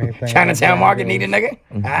know anything. Chinatown Market need a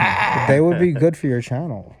nigga? They would be good for your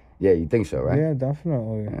channel. Yeah, you think so, right? Yeah,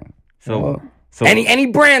 definitely. Yeah. So any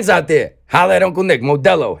brands out there? Holla at Uncle Nick,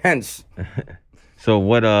 Modelo, hence. So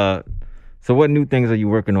what new things are you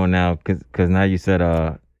working on now? Cause now you said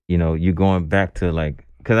you're going back to like,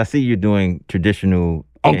 cause I see you're doing traditional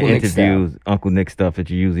Uncle interviews, Uncle Nick stuff that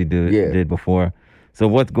you usually did before. So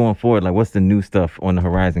what's going forward? Like, what's the new stuff on the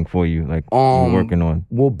horizon for you? Like, you're working on?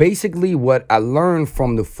 Well, basically, what I learned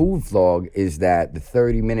from the food vlog is that the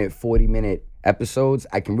 30-minute, 40-minute episodes,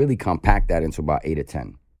 I can really compact that into about 8 or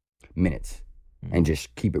 10 minutes and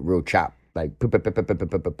just keep it real chopped. Like,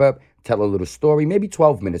 tell a little story, maybe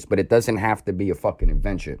 12 minutes, but it doesn't have to be a fucking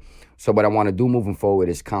adventure. So what I want to do moving forward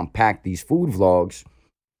is compact these food vlogs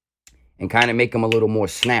and kind of make them a little more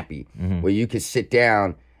snappy, where you can sit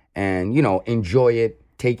down and, enjoy it,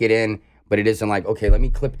 take it in, but it isn't like, okay, let me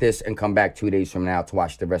clip this and come back 2 days from now to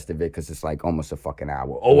watch the rest of it because it's like almost a fucking hour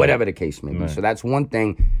or whatever the case may be. Right. So that's one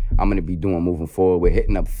thing I'm going to be doing moving forward. We're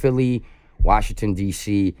hitting up Philly, Washington,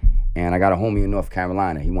 D.C., and I got a homie in North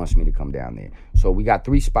Carolina. He wants me to come down there. So we got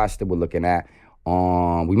 3 spots that we're looking at.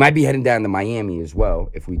 We might be heading down to Miami as well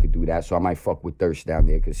if we could do that. So I might fuck with Thirst down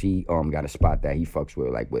there because he got a spot that he fucks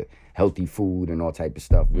with, like with healthy food and all type of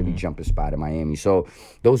stuff. Really jumping spot in Miami. So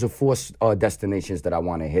those are 4 destinations that I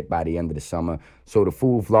want to hit by the end of the summer. So the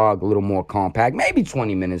food vlog, a little more compact, maybe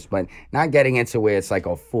 20 minutes, but not getting into where it's like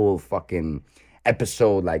a full fucking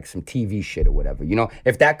episode, like some TV shit or whatever.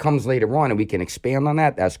 If that comes later on and we can expand on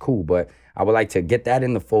that, that's cool. But I would like to get that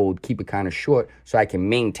in the fold, keep it kind of short so I can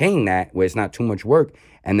maintain that where it's not too much work.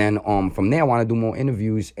 And then from there, I want to do more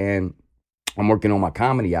interviews. And I'm working on my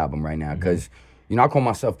comedy album right now because, I call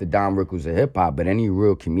myself the Don Rickles of hip hop, but any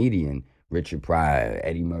real comedian, Richard Pryor,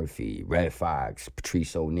 Eddie Murphy, Red Fox,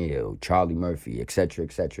 Patrice O'Neal, Charlie Murphy, et cetera,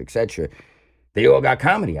 they all got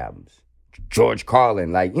comedy albums. George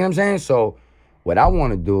Carlin, like, you know what I'm saying? So what I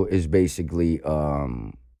want to do is basically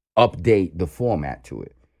update the format to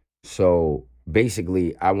it. So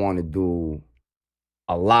basically, I want to do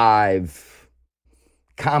a live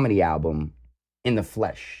comedy album in the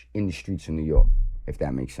flesh, in the streets of New York, if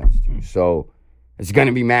that makes sense to you. So it's going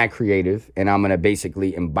to be mad creative, and I'm going to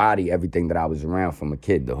basically embody everything that I was around from a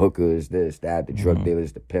kid. The hookers, this, that, the drug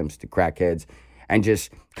dealers, the pimps, the crackheads, and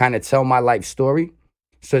just kind of tell my life story.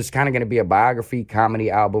 So it's kind of going to be a biography,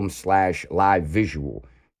 comedy album / live visual.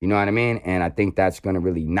 You know what I mean? And I think that's going to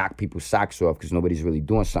really knock people's socks off because nobody's really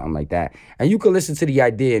doing something like that. And you could listen to the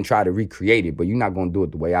idea and try to recreate it, but you're not going to do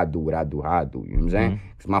it the way I do what I do, how I do. You know what I'm saying?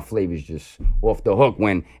 Because my flavor's just off the hook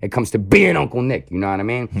when it comes to being Uncle Nick. You know what I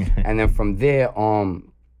mean? And then from there,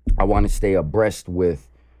 I want to stay abreast with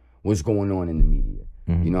what's going on in the media.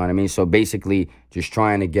 You know what I mean? So basically, just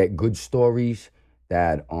trying to get good stories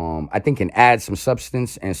that I think can add some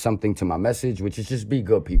substance and something to my message, which is just be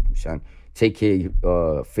good people, son. Take care of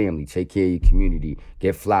your family. Take care of your community.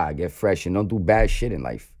 Get fly, get fresh, and don't do bad shit in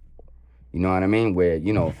life. You know what I mean? Where,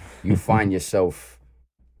 you know, you find yourself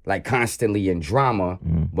like constantly in drama,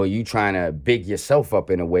 but you trying to big yourself up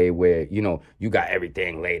in a way where, you know, you got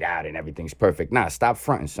everything laid out and everything's perfect. Nah, stop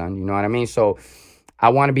fronting, son. You know what I mean? So I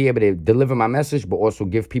want to be able to deliver my message, but also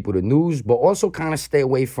give people the news, but also kind of stay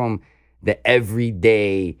away from the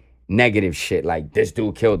everyday negative shit. Like, this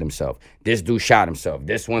dude killed himself. This dude shot himself.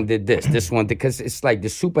 This one did this. This one did, because it's like the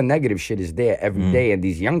super negative shit is there every day. And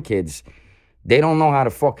these young kids, they don't know how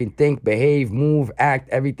to fucking think, behave, move, act.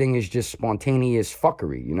 Everything is just spontaneous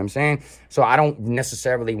fuckery. You know what I'm saying? So I don't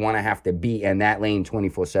necessarily want to have to be in that lane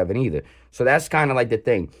 24/7 either. So that's kind of like the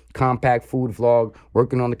thing. Compact food vlog,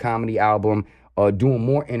 working on the comedy album, doing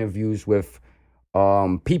more interviews with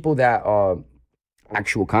people that are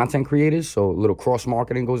actual content creators. So a little cross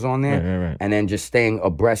marketing goes on there. Right. And then just staying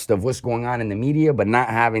abreast of what's going on in the media, but not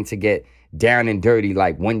having to get down and dirty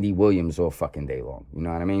like Wendy Williams all fucking day long. You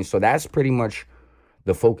know what I mean? So that's pretty much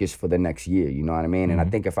the focus for the next year. You know what I mean? And I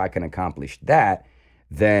think if I can accomplish that,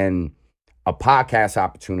 then a podcast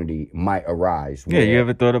opportunity might arise. Yeah, you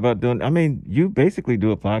ever thought about doing, I mean, you basically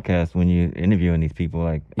do a podcast when you're interviewing these people.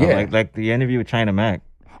 Like, like the interview with China Mac.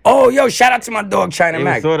 Oh, yo, shout out to my dog, China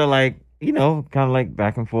Mac. It was sort of like, you know, kind of like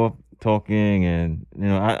back and forth talking, and you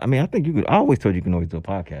know, I mean, I think you could. I always told you can always do a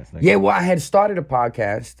podcast. Like, yeah, well, I had started a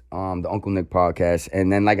podcast, the Unclenick podcast,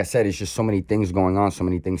 and then, like I said, it's just so many things going on, so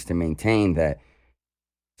many things to maintain that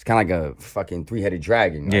it's kind of like a fucking three-headed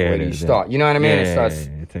dragon. Like, where do you start? You know what I mean? It starts.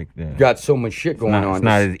 Got so much shit going on. It's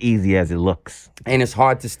not as easy as it looks, and it's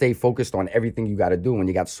hard to stay focused on everything you got to do when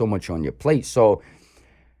you got so much on your plate. So,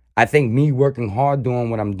 I think me working hard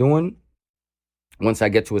doing what I'm doing. Once I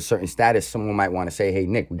get to a certain status, someone might want to say, hey,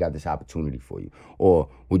 Nick, we got this opportunity for you. Or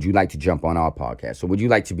would you like to jump on our podcast? Or would you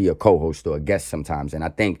like to be a co-host or a guest sometimes? And I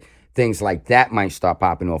think things like that might start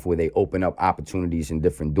popping off where they open up opportunities and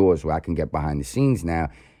different doors where I can get behind the scenes now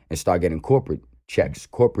and start getting corporate checks,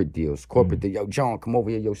 corporate deals, yo, John, come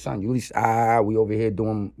over here, yo, son. You at least, we over here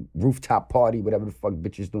doing rooftop party, whatever the fuck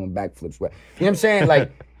bitches doing backflips. You know what I'm saying?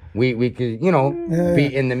 Like, We could, you know,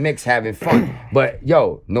 be in the mix having fun. But,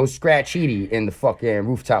 yo, no Scratch Edie in the fucking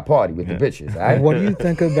rooftop party with the bitches, all right? What do you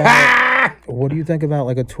think about,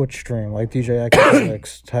 like a Twitch stream, like DJ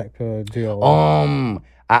Academics type of deal?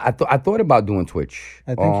 I thought about doing Twitch.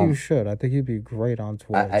 I think you should. I think you'd be great on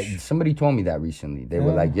Twitch. Somebody told me that recently. They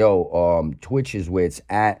were like, yo, Twitch is where it's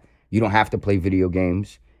at. You don't have to play video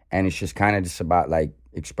games. And it's just kind of just about, like,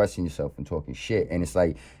 expressing yourself and talking shit. And it's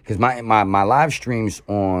like, because my live streams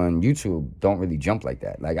on YouTube don't really jump like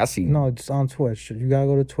that. Like, I see. No, it's on Twitch. You gotta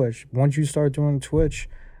go to Twitch. Once you start doing Twitch,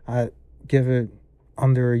 I give it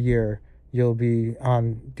under a year, you'll be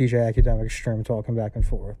on DJ Academic stream talking back and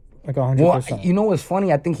forth. Like 100%. Well, you know what's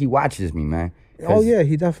funny? I think he watches me, man. Oh yeah,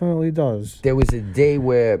 he definitely does. There was a day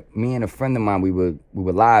where me and a friend of mine, we were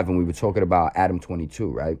live and we were talking about Adam 22,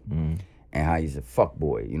 right? And how he's a fuck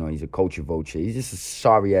boy, you know, he's a culture vulture. He's just a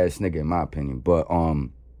sorry ass nigga in my opinion. But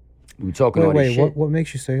we were talking all this shit. What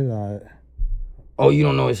makes you say that? Oh, you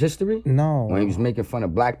don't know his history? No. When he was making fun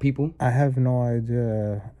of black people? I have no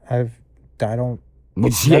idea. I don't.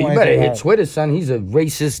 Yeah, you better hit Twitter, son. He's a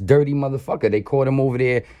racist, dirty motherfucker. They caught him over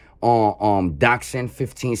there on doxing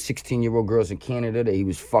 15, 16-year-old girls in Canada that he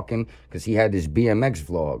was fucking because he had this BMX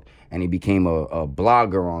vlog and he became a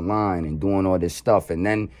blogger online and doing all this stuff. And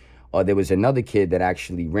then there was another kid that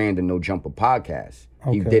actually ran the No Jumper podcast.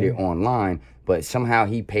 Okay. He did it online, but somehow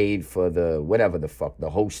he paid for the whatever the fuck, the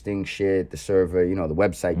hosting shit, the server, you know, the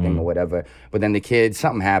website thing or whatever. But then the kid,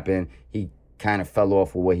 something happened. He kind of fell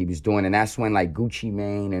off with what he was doing. And that's when like Gucci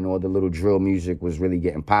Mane and all the little drill music was really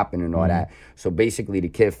getting popping and all that. So basically the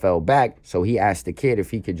kid fell back. So he asked the kid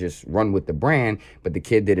if he could just run with the brand, but the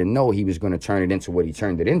kid didn't know he was going to turn it into what he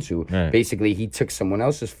turned it into. Right. Basically, he took someone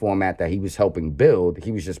else's format that he was helping build.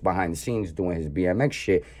 He was just behind the scenes doing his BMX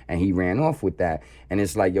shit and he ran off with that. And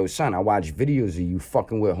it's like, yo, son, I watch videos of you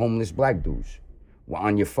fucking with homeless black dudes.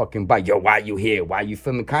 On your fucking bike. Yo, why you here? Why you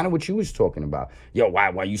filming? Kind of what you was talking about. Yo,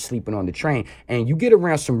 why you sleeping on the train? And you get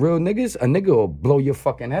around some real niggas, a nigga will blow your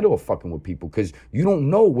fucking head off fucking with people because you don't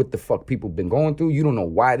know what the fuck people been going through. You don't know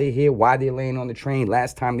why they're here, why they're laying on the train,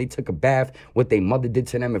 last time they took a bath, what their mother did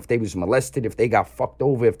to them, if they was molested, if they got fucked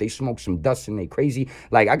over, if they smoked some dust and they crazy.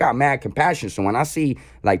 Like, I got mad compassion. So when I see,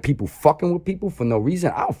 like, people fucking with people for no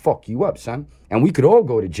reason, I'll fuck you up, son. And we could all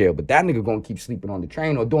go to jail, but that nigga gonna keep sleeping on the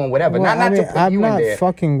train or doing whatever. Well, to put I'm you not in there.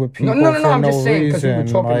 fucking with people. No. For I'm just saying because we were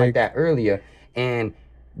reason, talking like that earlier, and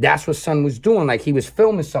that's what son was doing. Like, he was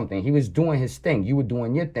filming something. He was doing his thing. You were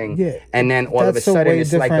doing your thing. Yeah, and then all of a that's sudden, way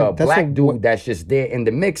it's like a different- that's black a dude that's just there in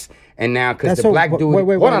the mix. And now, because That's the a- black dude...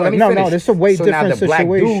 wait, hold on, let me no, finish. this is a way so now different the black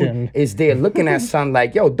situation. dude is there looking at son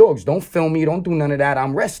like, yo, dogs, don't film me. Don't do none of that.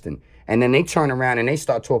 I'm resting. And then they turn around and they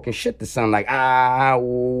start talking shit to son like,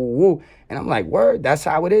 woo, woo. And I'm like, word, that's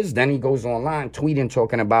how it is. Then he goes online tweeting,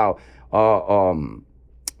 talking about...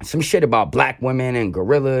 some shit about black women and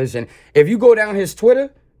gorillas. And if you go down his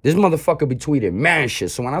Twitter, this motherfucker be tweeting man shit.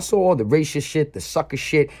 So when I saw all the racist shit, the sucker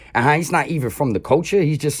shit, and how he's not even from the culture,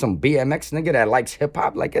 he's just some BMX nigga that likes hip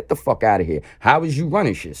hop, like, get the fuck out of here. How is you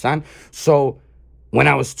running shit, son? So when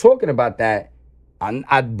I was talking about that,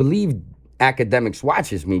 I believe Academics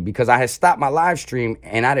watches me because I had stopped my live stream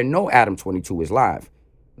and I didn't know Adam 22 was live.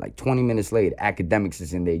 Like 20 minutes later, Academics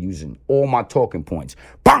is in there using all my talking points.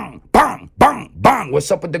 Bang, bang, bang, bang. What's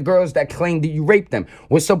up with the girls that claim that you raped them?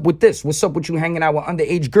 What's up with this? What's up with you hanging out with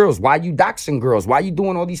underage girls? Why you doxing girls? Why you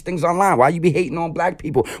doing all these things online? Why you be hating on black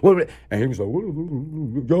people? And he was like,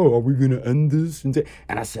 yo, are we going to end this? And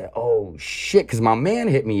I said, oh, shit, because my man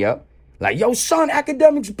hit me up. Like, yo, son,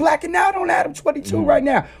 Academics blacking out on Adam 22 right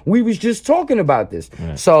now. We was just talking about this.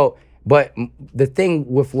 Right. So... But the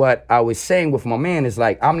thing with what I was saying with my man is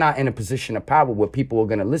like, I'm not in a position of power where people are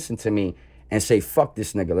going to listen to me and say, fuck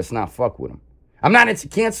this nigga, let's not fuck with him. I'm not into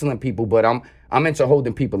canceling people, but I'm into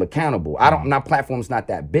holding people accountable. My platform's not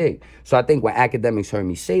that big. So I think when Academics heard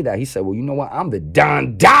me say that, he said, well, you know what? I'm the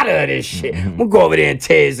Don Dada of this shit. I'm going to go over there and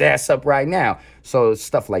tear his ass up right now. So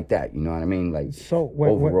stuff like that, you know what I mean? Like, so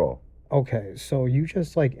overall. Okay, so you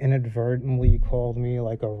just like inadvertently called me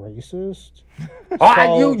like a racist.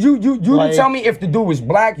 You didn't tell me if the dude was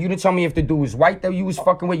black. You didn't tell me if the dude was white that you was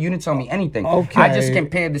fucking with. You didn't tell me anything. Okay. I just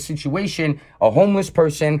compared the situation, a homeless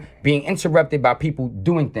person being interrupted by people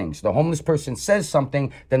doing things. The homeless person says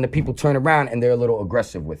something, then the people turn around and they're a little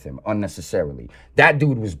aggressive with him unnecessarily. That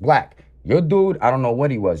dude was black. Your dude, I don't know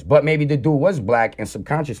what he was, but maybe the dude was black and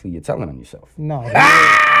subconsciously you're telling on yourself. No.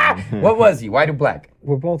 What was he? White or black?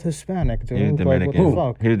 We're both Hispanic, dude. He's Dominican. Like,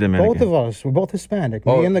 what the fuck? He's Dominican. Both of us. We're both Hispanic.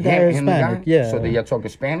 Me and the guy are Hispanic. Yeah. So y'all talking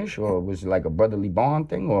Spanish, or was it like a brotherly bond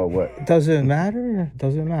thing, or what? Does it matter?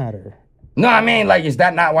 Doesn't matter. No, I mean, like, is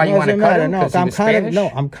that not why you want to cut him?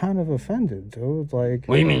 No, I'm kind of offended, dude. Like,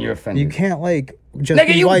 what do you mean you're offended? You can't like just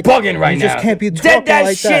nigga, you like, bugging right now. You just can't be talking Dead that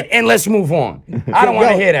like shit that. and let's move on. I don't want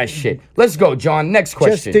to hear that shit. Let's go, John. Next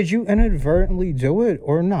question. Did you inadvertently do it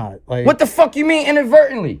or not? Like, what the fuck you mean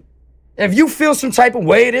inadvertently? If you feel some type of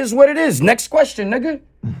way, it is what it is. Next question, nigga.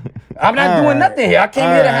 I'm not doing nothing here. I came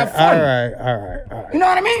here to have fun. All right. You know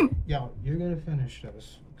what I mean? Yo, you're gonna finish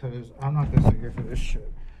this because I'm not gonna sit here for this shit.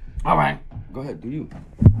 All right, go ahead, do you.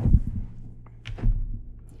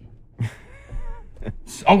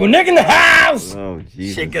 Uncle Nick in the house. Oh,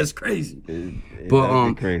 Jesus. Shit gets crazy.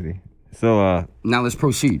 But crazy. So now let's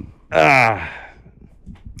proceed.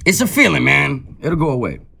 It's a feeling, man. It'll go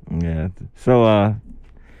away. Yeah. So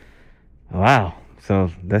wow.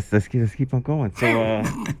 So let's keep on going. So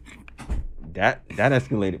that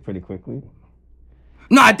escalated pretty quickly.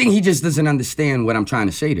 No, I think he just doesn't understand what I'm trying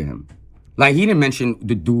to say to him. Like, he didn't mention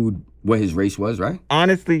the dude, what his race was, right?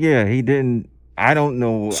 Honestly, yeah, he didn't. I don't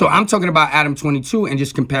know. So I'm talking about Adam 22 and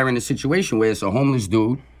just comparing the situation where it's a homeless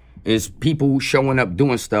dude, is people showing up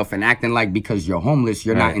doing stuff and acting like because you're homeless,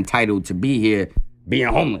 you're not entitled to be here being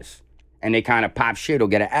homeless. And they kind of pop shit or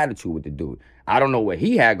get an attitude with the dude. I don't know what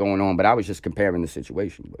he had going on, but I was just comparing the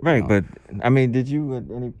situation. But, right, but I mean, did you at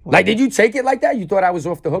any point... Like, did you take it like that? You thought I was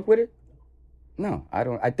off the hook with it? No, I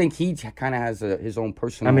don't. I think he kind of has his own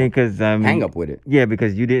personal hang up with it. Yeah,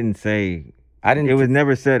 because you didn't say... I didn't. It was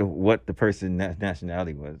never said what the person's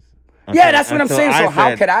nationality was. Yeah, that's what I'm saying. So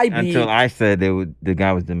how could I be... Until I said the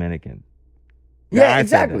guy was Dominican. Yeah,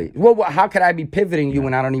 exactly. Well, how could I be pivoting you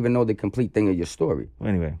when I don't even know the complete thing of your story? Well,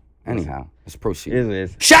 anyway. Anyhow, let's proceed. It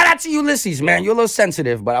is. Shout out to Ulysses, man. You're a little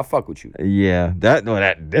sensitive, but I'll fuck with you. Yeah,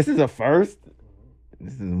 this is a first.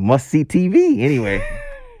 This is must-see TV.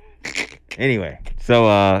 Anyway,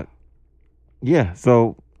 so yeah,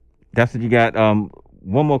 so that's what you got.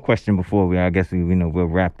 One more question before we'll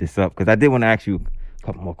wrap this up, because I did want to ask you a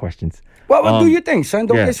couple more questions. Well, do your thing, son.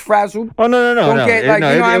 Don't get frazzled. Oh no. Don't get like, you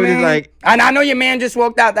know what I mean? Like, and I know your man just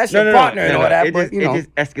walked out. That's your partner and all that. It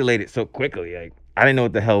just escalated so quickly. Like, I didn't know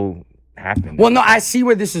what the hell happened. Well, no, I see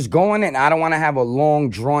where this is going, and I don't want to have a long,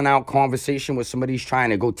 drawn-out conversation where somebody's trying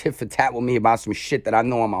to go tit for tat with me about some shit that I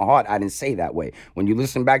know in my heart I didn't say that way. When you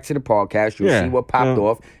listen back to the podcast, you'll see what popped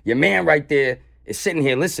off. Your man right there is sitting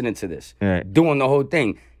here listening to this, doing the whole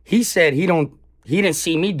thing. He said he didn't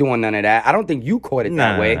see me doing none of that. I don't think you caught it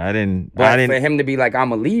that way. I didn't. But for him to be like, I'm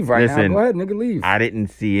going to leave right now, go ahead, nigga, leave. I didn't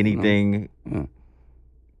see anything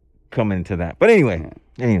coming into that. But anyway,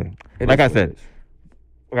 like I said,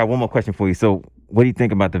 I got one more question for you. So, what do you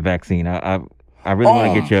think about the vaccine? I really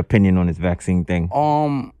want to get your opinion on this vaccine thing.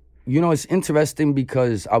 It's interesting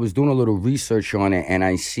because I was doing a little research on it, and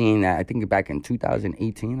I seen that, I think back in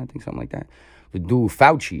 2018, I think something like that, the dude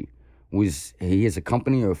Fauci he has a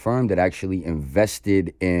company or a firm that actually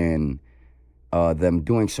invested in them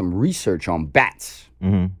doing some research on bats.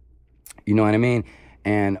 Mm-hmm. You know what I mean?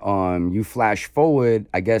 And you flash forward,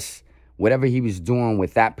 I guess, whatever he was doing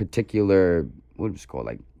with that particular, what was it called,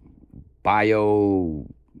 like virology.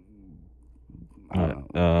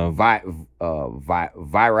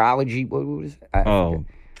 What is it? I know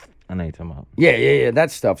you're talking about. Yeah,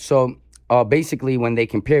 that stuff. So basically, when they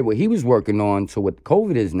compared what he was working on to what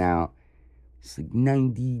COVID is now, it's like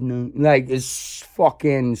 99, like it's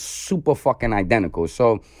fucking super fucking identical.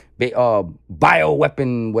 So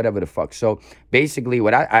bioweapon, whatever the fuck. So basically,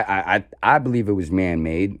 what I believe it was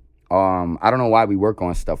man-made. I don't know why we work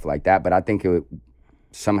on stuff like that, but I think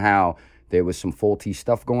somehow there was some faulty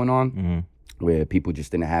stuff going on where people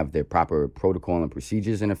just didn't have their proper protocol and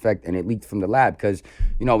procedures in effect, and it leaked from the lab because,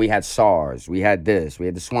 we had SARS, we had this, we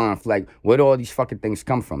had the swine flu. Where do all these fucking things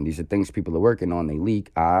come from? These are things people are working on. They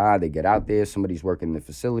leak, they get out there, somebody's working in the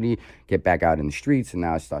facility, get back out in the streets, and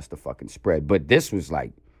now it starts to fucking spread. But this was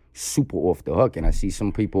like super off the hook, and I see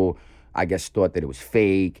some people, I guess, thought that it was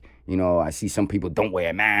fake. I see some people, don't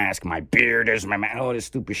wear a mask, my beard is my mask, all this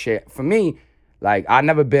stupid shit. For me, like, I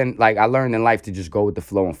learned in life to just go with the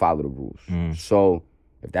flow and follow the rules. So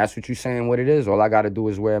if that's what you're saying, what it is, all I got to do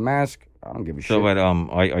is wear a mask. I don't give a shit. So, but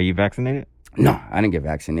are you vaccinated? No, I didn't get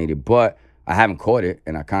vaccinated, but I haven't caught it,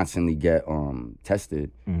 and I constantly get tested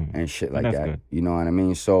and shit like that. Good. You know what I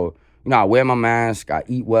mean? So, I wear my mask, I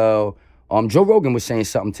eat well. Joe Rogan was saying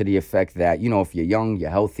something to the effect that, if you're young, you're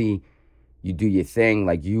healthy, you do your thing,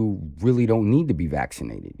 like, you really don't need to be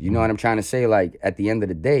vaccinated. You know what I'm trying to say? Like, at the end of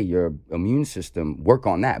the day, your immune system, work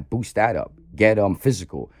on that, boost that up, get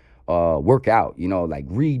physical, work out, like,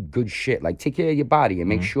 read good shit, like, take care of your body and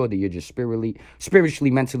make sure that you're just spiritually,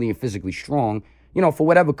 mentally, and physically strong, for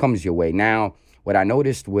whatever comes your way. Now, what I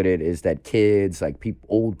noticed with it is that kids, like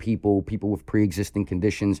old people with pre-existing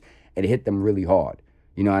conditions, it hit them really hard.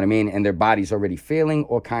 You know what I mean? And their body's already failing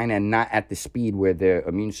or kind of not at the speed where their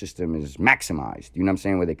immune system is maximized. You know what I'm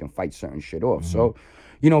saying? Where they can fight certain shit off. So,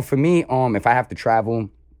 for me, if I have to travel,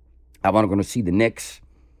 I want to go to see the Knicks,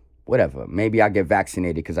 whatever. Maybe I'll get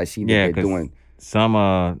vaccinated because I see that they're doing.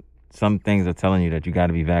 Some things are telling you that you got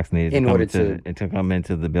to be vaccinated in order to come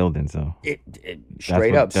into the building. So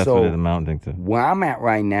straight up. That's what it's amounting to. Where I'm at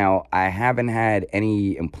right now, I haven't had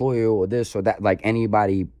any employer or this or that, like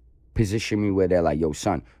anybody position me where they're like, yo,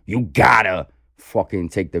 son, you gotta fucking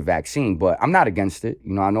take the vaccine. But I'm not against it.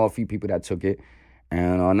 I know a few people that took it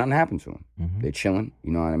and nothing happened to them. They're chilling.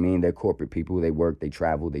 You know what I mean? They're corporate people. They work, they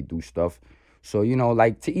travel, they do stuff. So,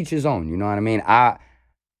 like, to each his own. You know what I mean? I'm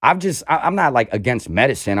not like against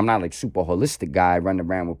medicine. I'm not like super holistic guy running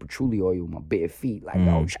around with patchouli oil with my bare feet, like,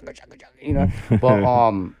 oh, shaka, shaka, shaka, But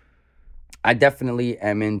I definitely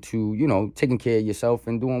am into, taking care of yourself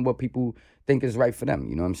and doing what people think is right for them.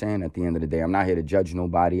 You know what I'm saying? At the end of the day, I'm not here to judge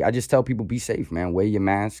nobody. I just tell people, be safe, man. Wear your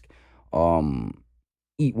mask,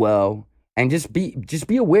 eat well, and just be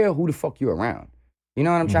aware of who the fuck you're around. You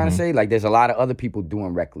know what I'm trying to say? Like, there's a lot of other people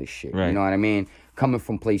doing reckless shit. Right. You know what I mean? Coming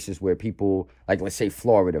from places where people, like, let's say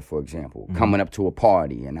Florida, for example, coming up to a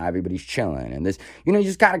party and everybody's chilling and this, you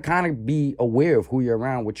just got to kind of be aware of who you're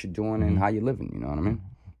around, what you're doing, and how you're living. You know what I mean?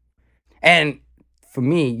 And for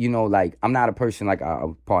me, like, I'm not a person like,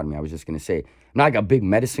 pardon me, I was just going to say, I'm not like a big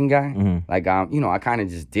medicine guy. Like, I kind of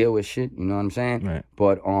just deal with shit. You know what I'm saying? Right.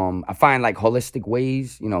 But I find, like, holistic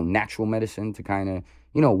ways, natural medicine to kind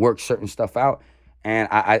of, work certain stuff out. And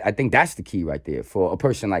I think that's the key right there for a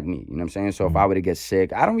person like me. You know what I'm saying? So if I were to get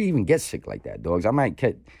sick, I don't even get sick like that, dogs. I might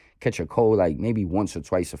catch a cold like maybe once or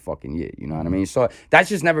twice a fucking year. You know what I mean? So that's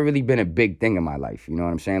just never really been a big thing in my life. You know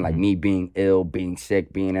what I'm saying? Like me being ill, being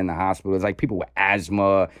sick, being in the hospital. It's like people with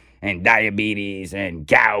asthma and diabetes and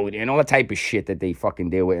gout and all the type of shit that they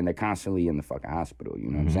fucking deal with, and they're constantly in the fucking hospital.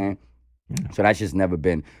 You know what I'm saying? Yeah. So that's just never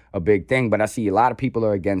been a big thing. But I see a lot of people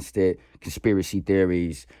are against it. Conspiracy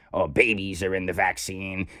theories. Oh, babies are in the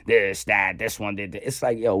vaccine. This, that, this one did this. It's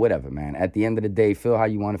like, yo, whatever, man. At the end of the day, feel how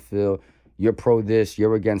you want to feel. You're pro this,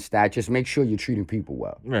 you're against that. Just make sure you're treating people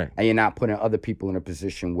well. Right. And you're not putting other people in a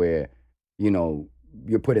position where, you're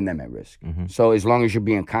putting them at risk. So as long as you're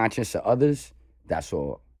being conscious of others, that's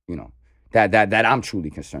all, that I'm truly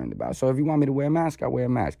concerned about. So if you want me to wear a mask, I wear a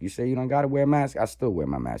mask. You say you don't got to wear a mask, I still wear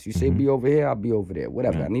my mask. You say be over here, I'll be over there.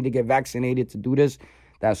 Whatever. I need to get vaccinated to do this,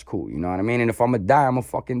 that's cool. You know what I mean? And if I'm gonna die, I'm gonna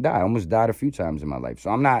fucking die. I almost died a few times in my life.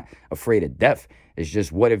 So I'm not afraid of death. It's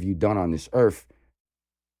just, what have you done on this earth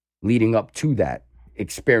leading up to that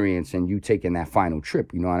experience and you taking that final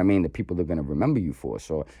trip? You know what I mean? That people are gonna remember you for.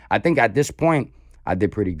 So I think at this point, I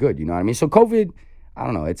did pretty good. You know what I mean? So COVID, I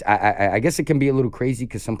don't know. It's I guess it can be a little crazy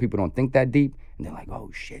because some people don't think that deep. And they're like, oh,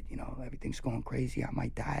 shit, you know, everything's going crazy. I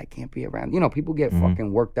might die. I can't be around. You know, people get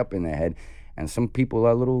fucking worked up in their head. And some people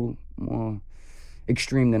are a little more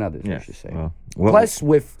extreme than others, I should say. Plus,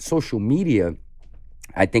 with social media,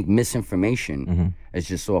 I think misinformation is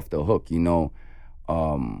just off the hook. You know,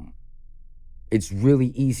 it's really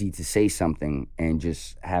easy to say something and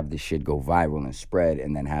just have the shit go viral and spread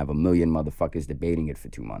and then have a million motherfuckers debating it for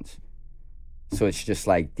 2 months. So it's just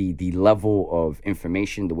like the level of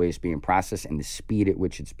information, the way it's being processed, and the speed at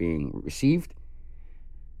which it's being received.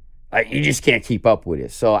 Like, you just can't keep up with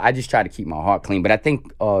it. So I just try to keep my heart clean. But I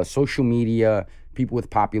think social media, people with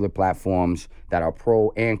popular platforms that are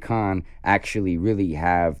pro and con actually really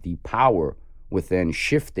have the power within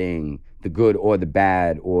shifting the good or the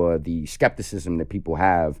bad or the skepticism that people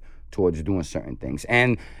have towards doing certain things.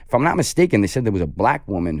 And if I'm not mistaken, they said there was a black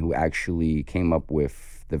woman who actually came up with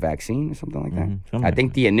the vaccine or something like that. I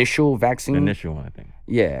think the initial vaccine. The initial one, I think.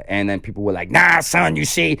 Yeah, and then people were like, nah, son, you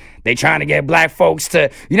see, they trying to get black folks to,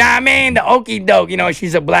 you know what I mean? The okie doke, you know,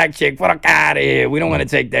 she's a black chick. Fuck out of here. We don't want to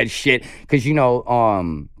take that shit. Because, you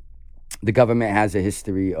know, the government has a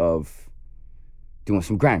history of doing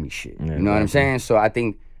some grimy shit. You know what I'm saying? So I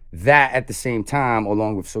think that at the same time,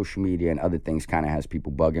 along with social media and other things, kind of has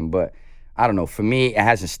people bugging. But I don't know. For me, it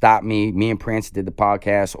hasn't stopped me. Me and Prince did the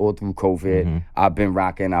podcast all through COVID. I've been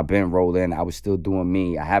rocking. I've been rolling. I was still doing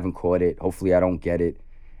me. I haven't caught it. Hopefully, I don't get it.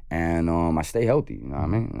 And I stay healthy. You know what I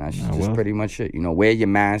mean? That's just pretty much it. You know, wear your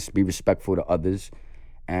mask. Be respectful to others.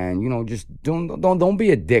 And, you know, just don't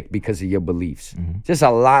be a dick because of your beliefs. Just a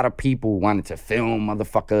lot of people wanted to film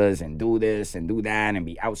motherfuckers and do this and do that and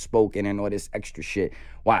be outspoken and all this extra shit.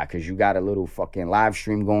 Why? Because you got a little fucking live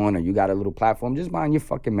stream going or you got a little platform. Just mind your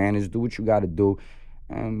fucking manners. Do what you got to do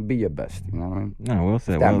and be your best. You know what I mean? No, well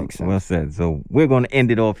said. That makes sense. Well said. So we're going to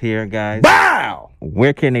end it off here, guys. Bow!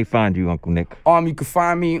 Where can they find you, Uncle Nick? You can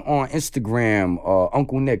find me on Instagram,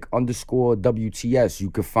 Unclenick_WTS.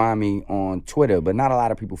 You can find me on Twitter, but not a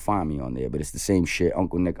lot of people find me on there, but it's the same shit,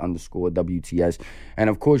 Unclenick_WTS.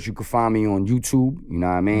 And of course, you can find me on YouTube. You know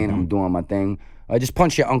what I mean? I'm doing my thing. Just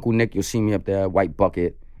punch your Uncle Nick. You'll see me up there, white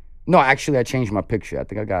bucket. No, actually, I changed my picture. I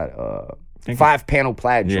think I got 5-panel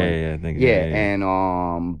plaid joint.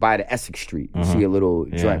 And by the Essex Street, you see a little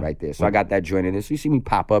joint right there. So I got that joint in there. So you see me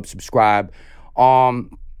pop up, subscribe.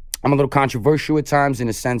 I'm a little controversial at times in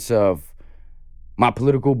the sense of my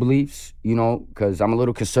political beliefs, you know, because I'm a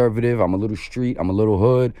little conservative, I'm a little street, I'm a little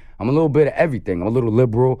hood, I'm a little bit of everything. I'm a little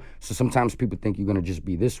liberal. So sometimes people think you're gonna just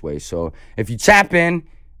be this way. So if you tap in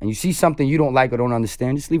and you see something you don't like or don't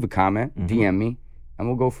understand, just leave a comment, DM me, and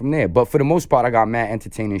we'll go from there. But for the most part, I got mad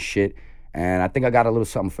entertaining shit. And I think I got a little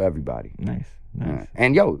something for everybody. Nice.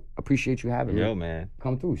 And yo, appreciate you having me. Yo, man.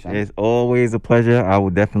 Come through, son. It's always a pleasure. I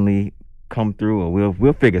will definitely come through, or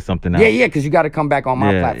we'll figure something out. Yeah, because you got to come back on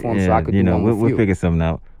my platform so I could do one with you. We'll figure something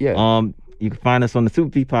out. Yeah. You can find us on the Super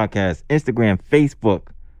P Podcast, Instagram, Facebook,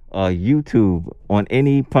 YouTube, on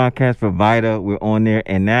any podcast provider. We're on there,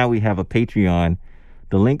 and now we have a Patreon.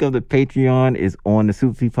 The link of the Patreon is on the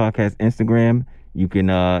Super P Podcast Instagram. You can,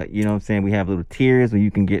 you know what I'm saying? We have little tiers where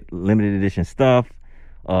you can get limited edition stuff.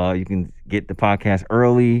 You can get the podcast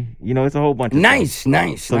early. You know, it's a whole bunch of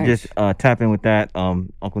stuff. So just tap in with that.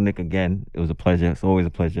 Uncle Nick, again, it was a pleasure. It's always a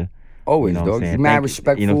pleasure. Always, you know dog. You're mad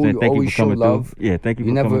respectful. You know what I'm saying? Thank always you for show coming love. Through. Yeah, thank you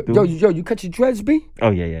for coming through. Yo, you cut your dreads, B? Oh,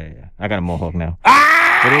 yeah. I got a mohawk now.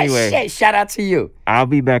 But anyway, shit, shout out to you. I'll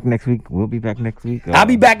be back next week. We'll be back next week. I'll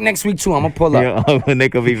be back next week too. I'm gonna pull up. Yeah, Uncle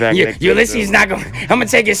Nick will be back next week. Ulysses not gonna. I'm gonna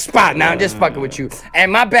take his spot. Now I'm just fucking with you.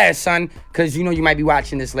 And my bad, son, because you know you might be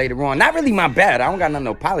watching this later on. Not really my bad. I don't got nothing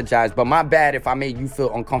to apologize. But my bad if I made you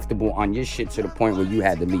feel uncomfortable on your shit to the point where you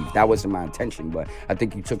had to leave. That wasn't my intention. But I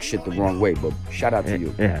think you took shit the wrong way. But shout out to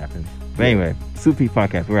you. It happens. But anyway, Super P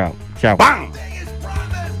Podcast. We're out. Ciao. Bang.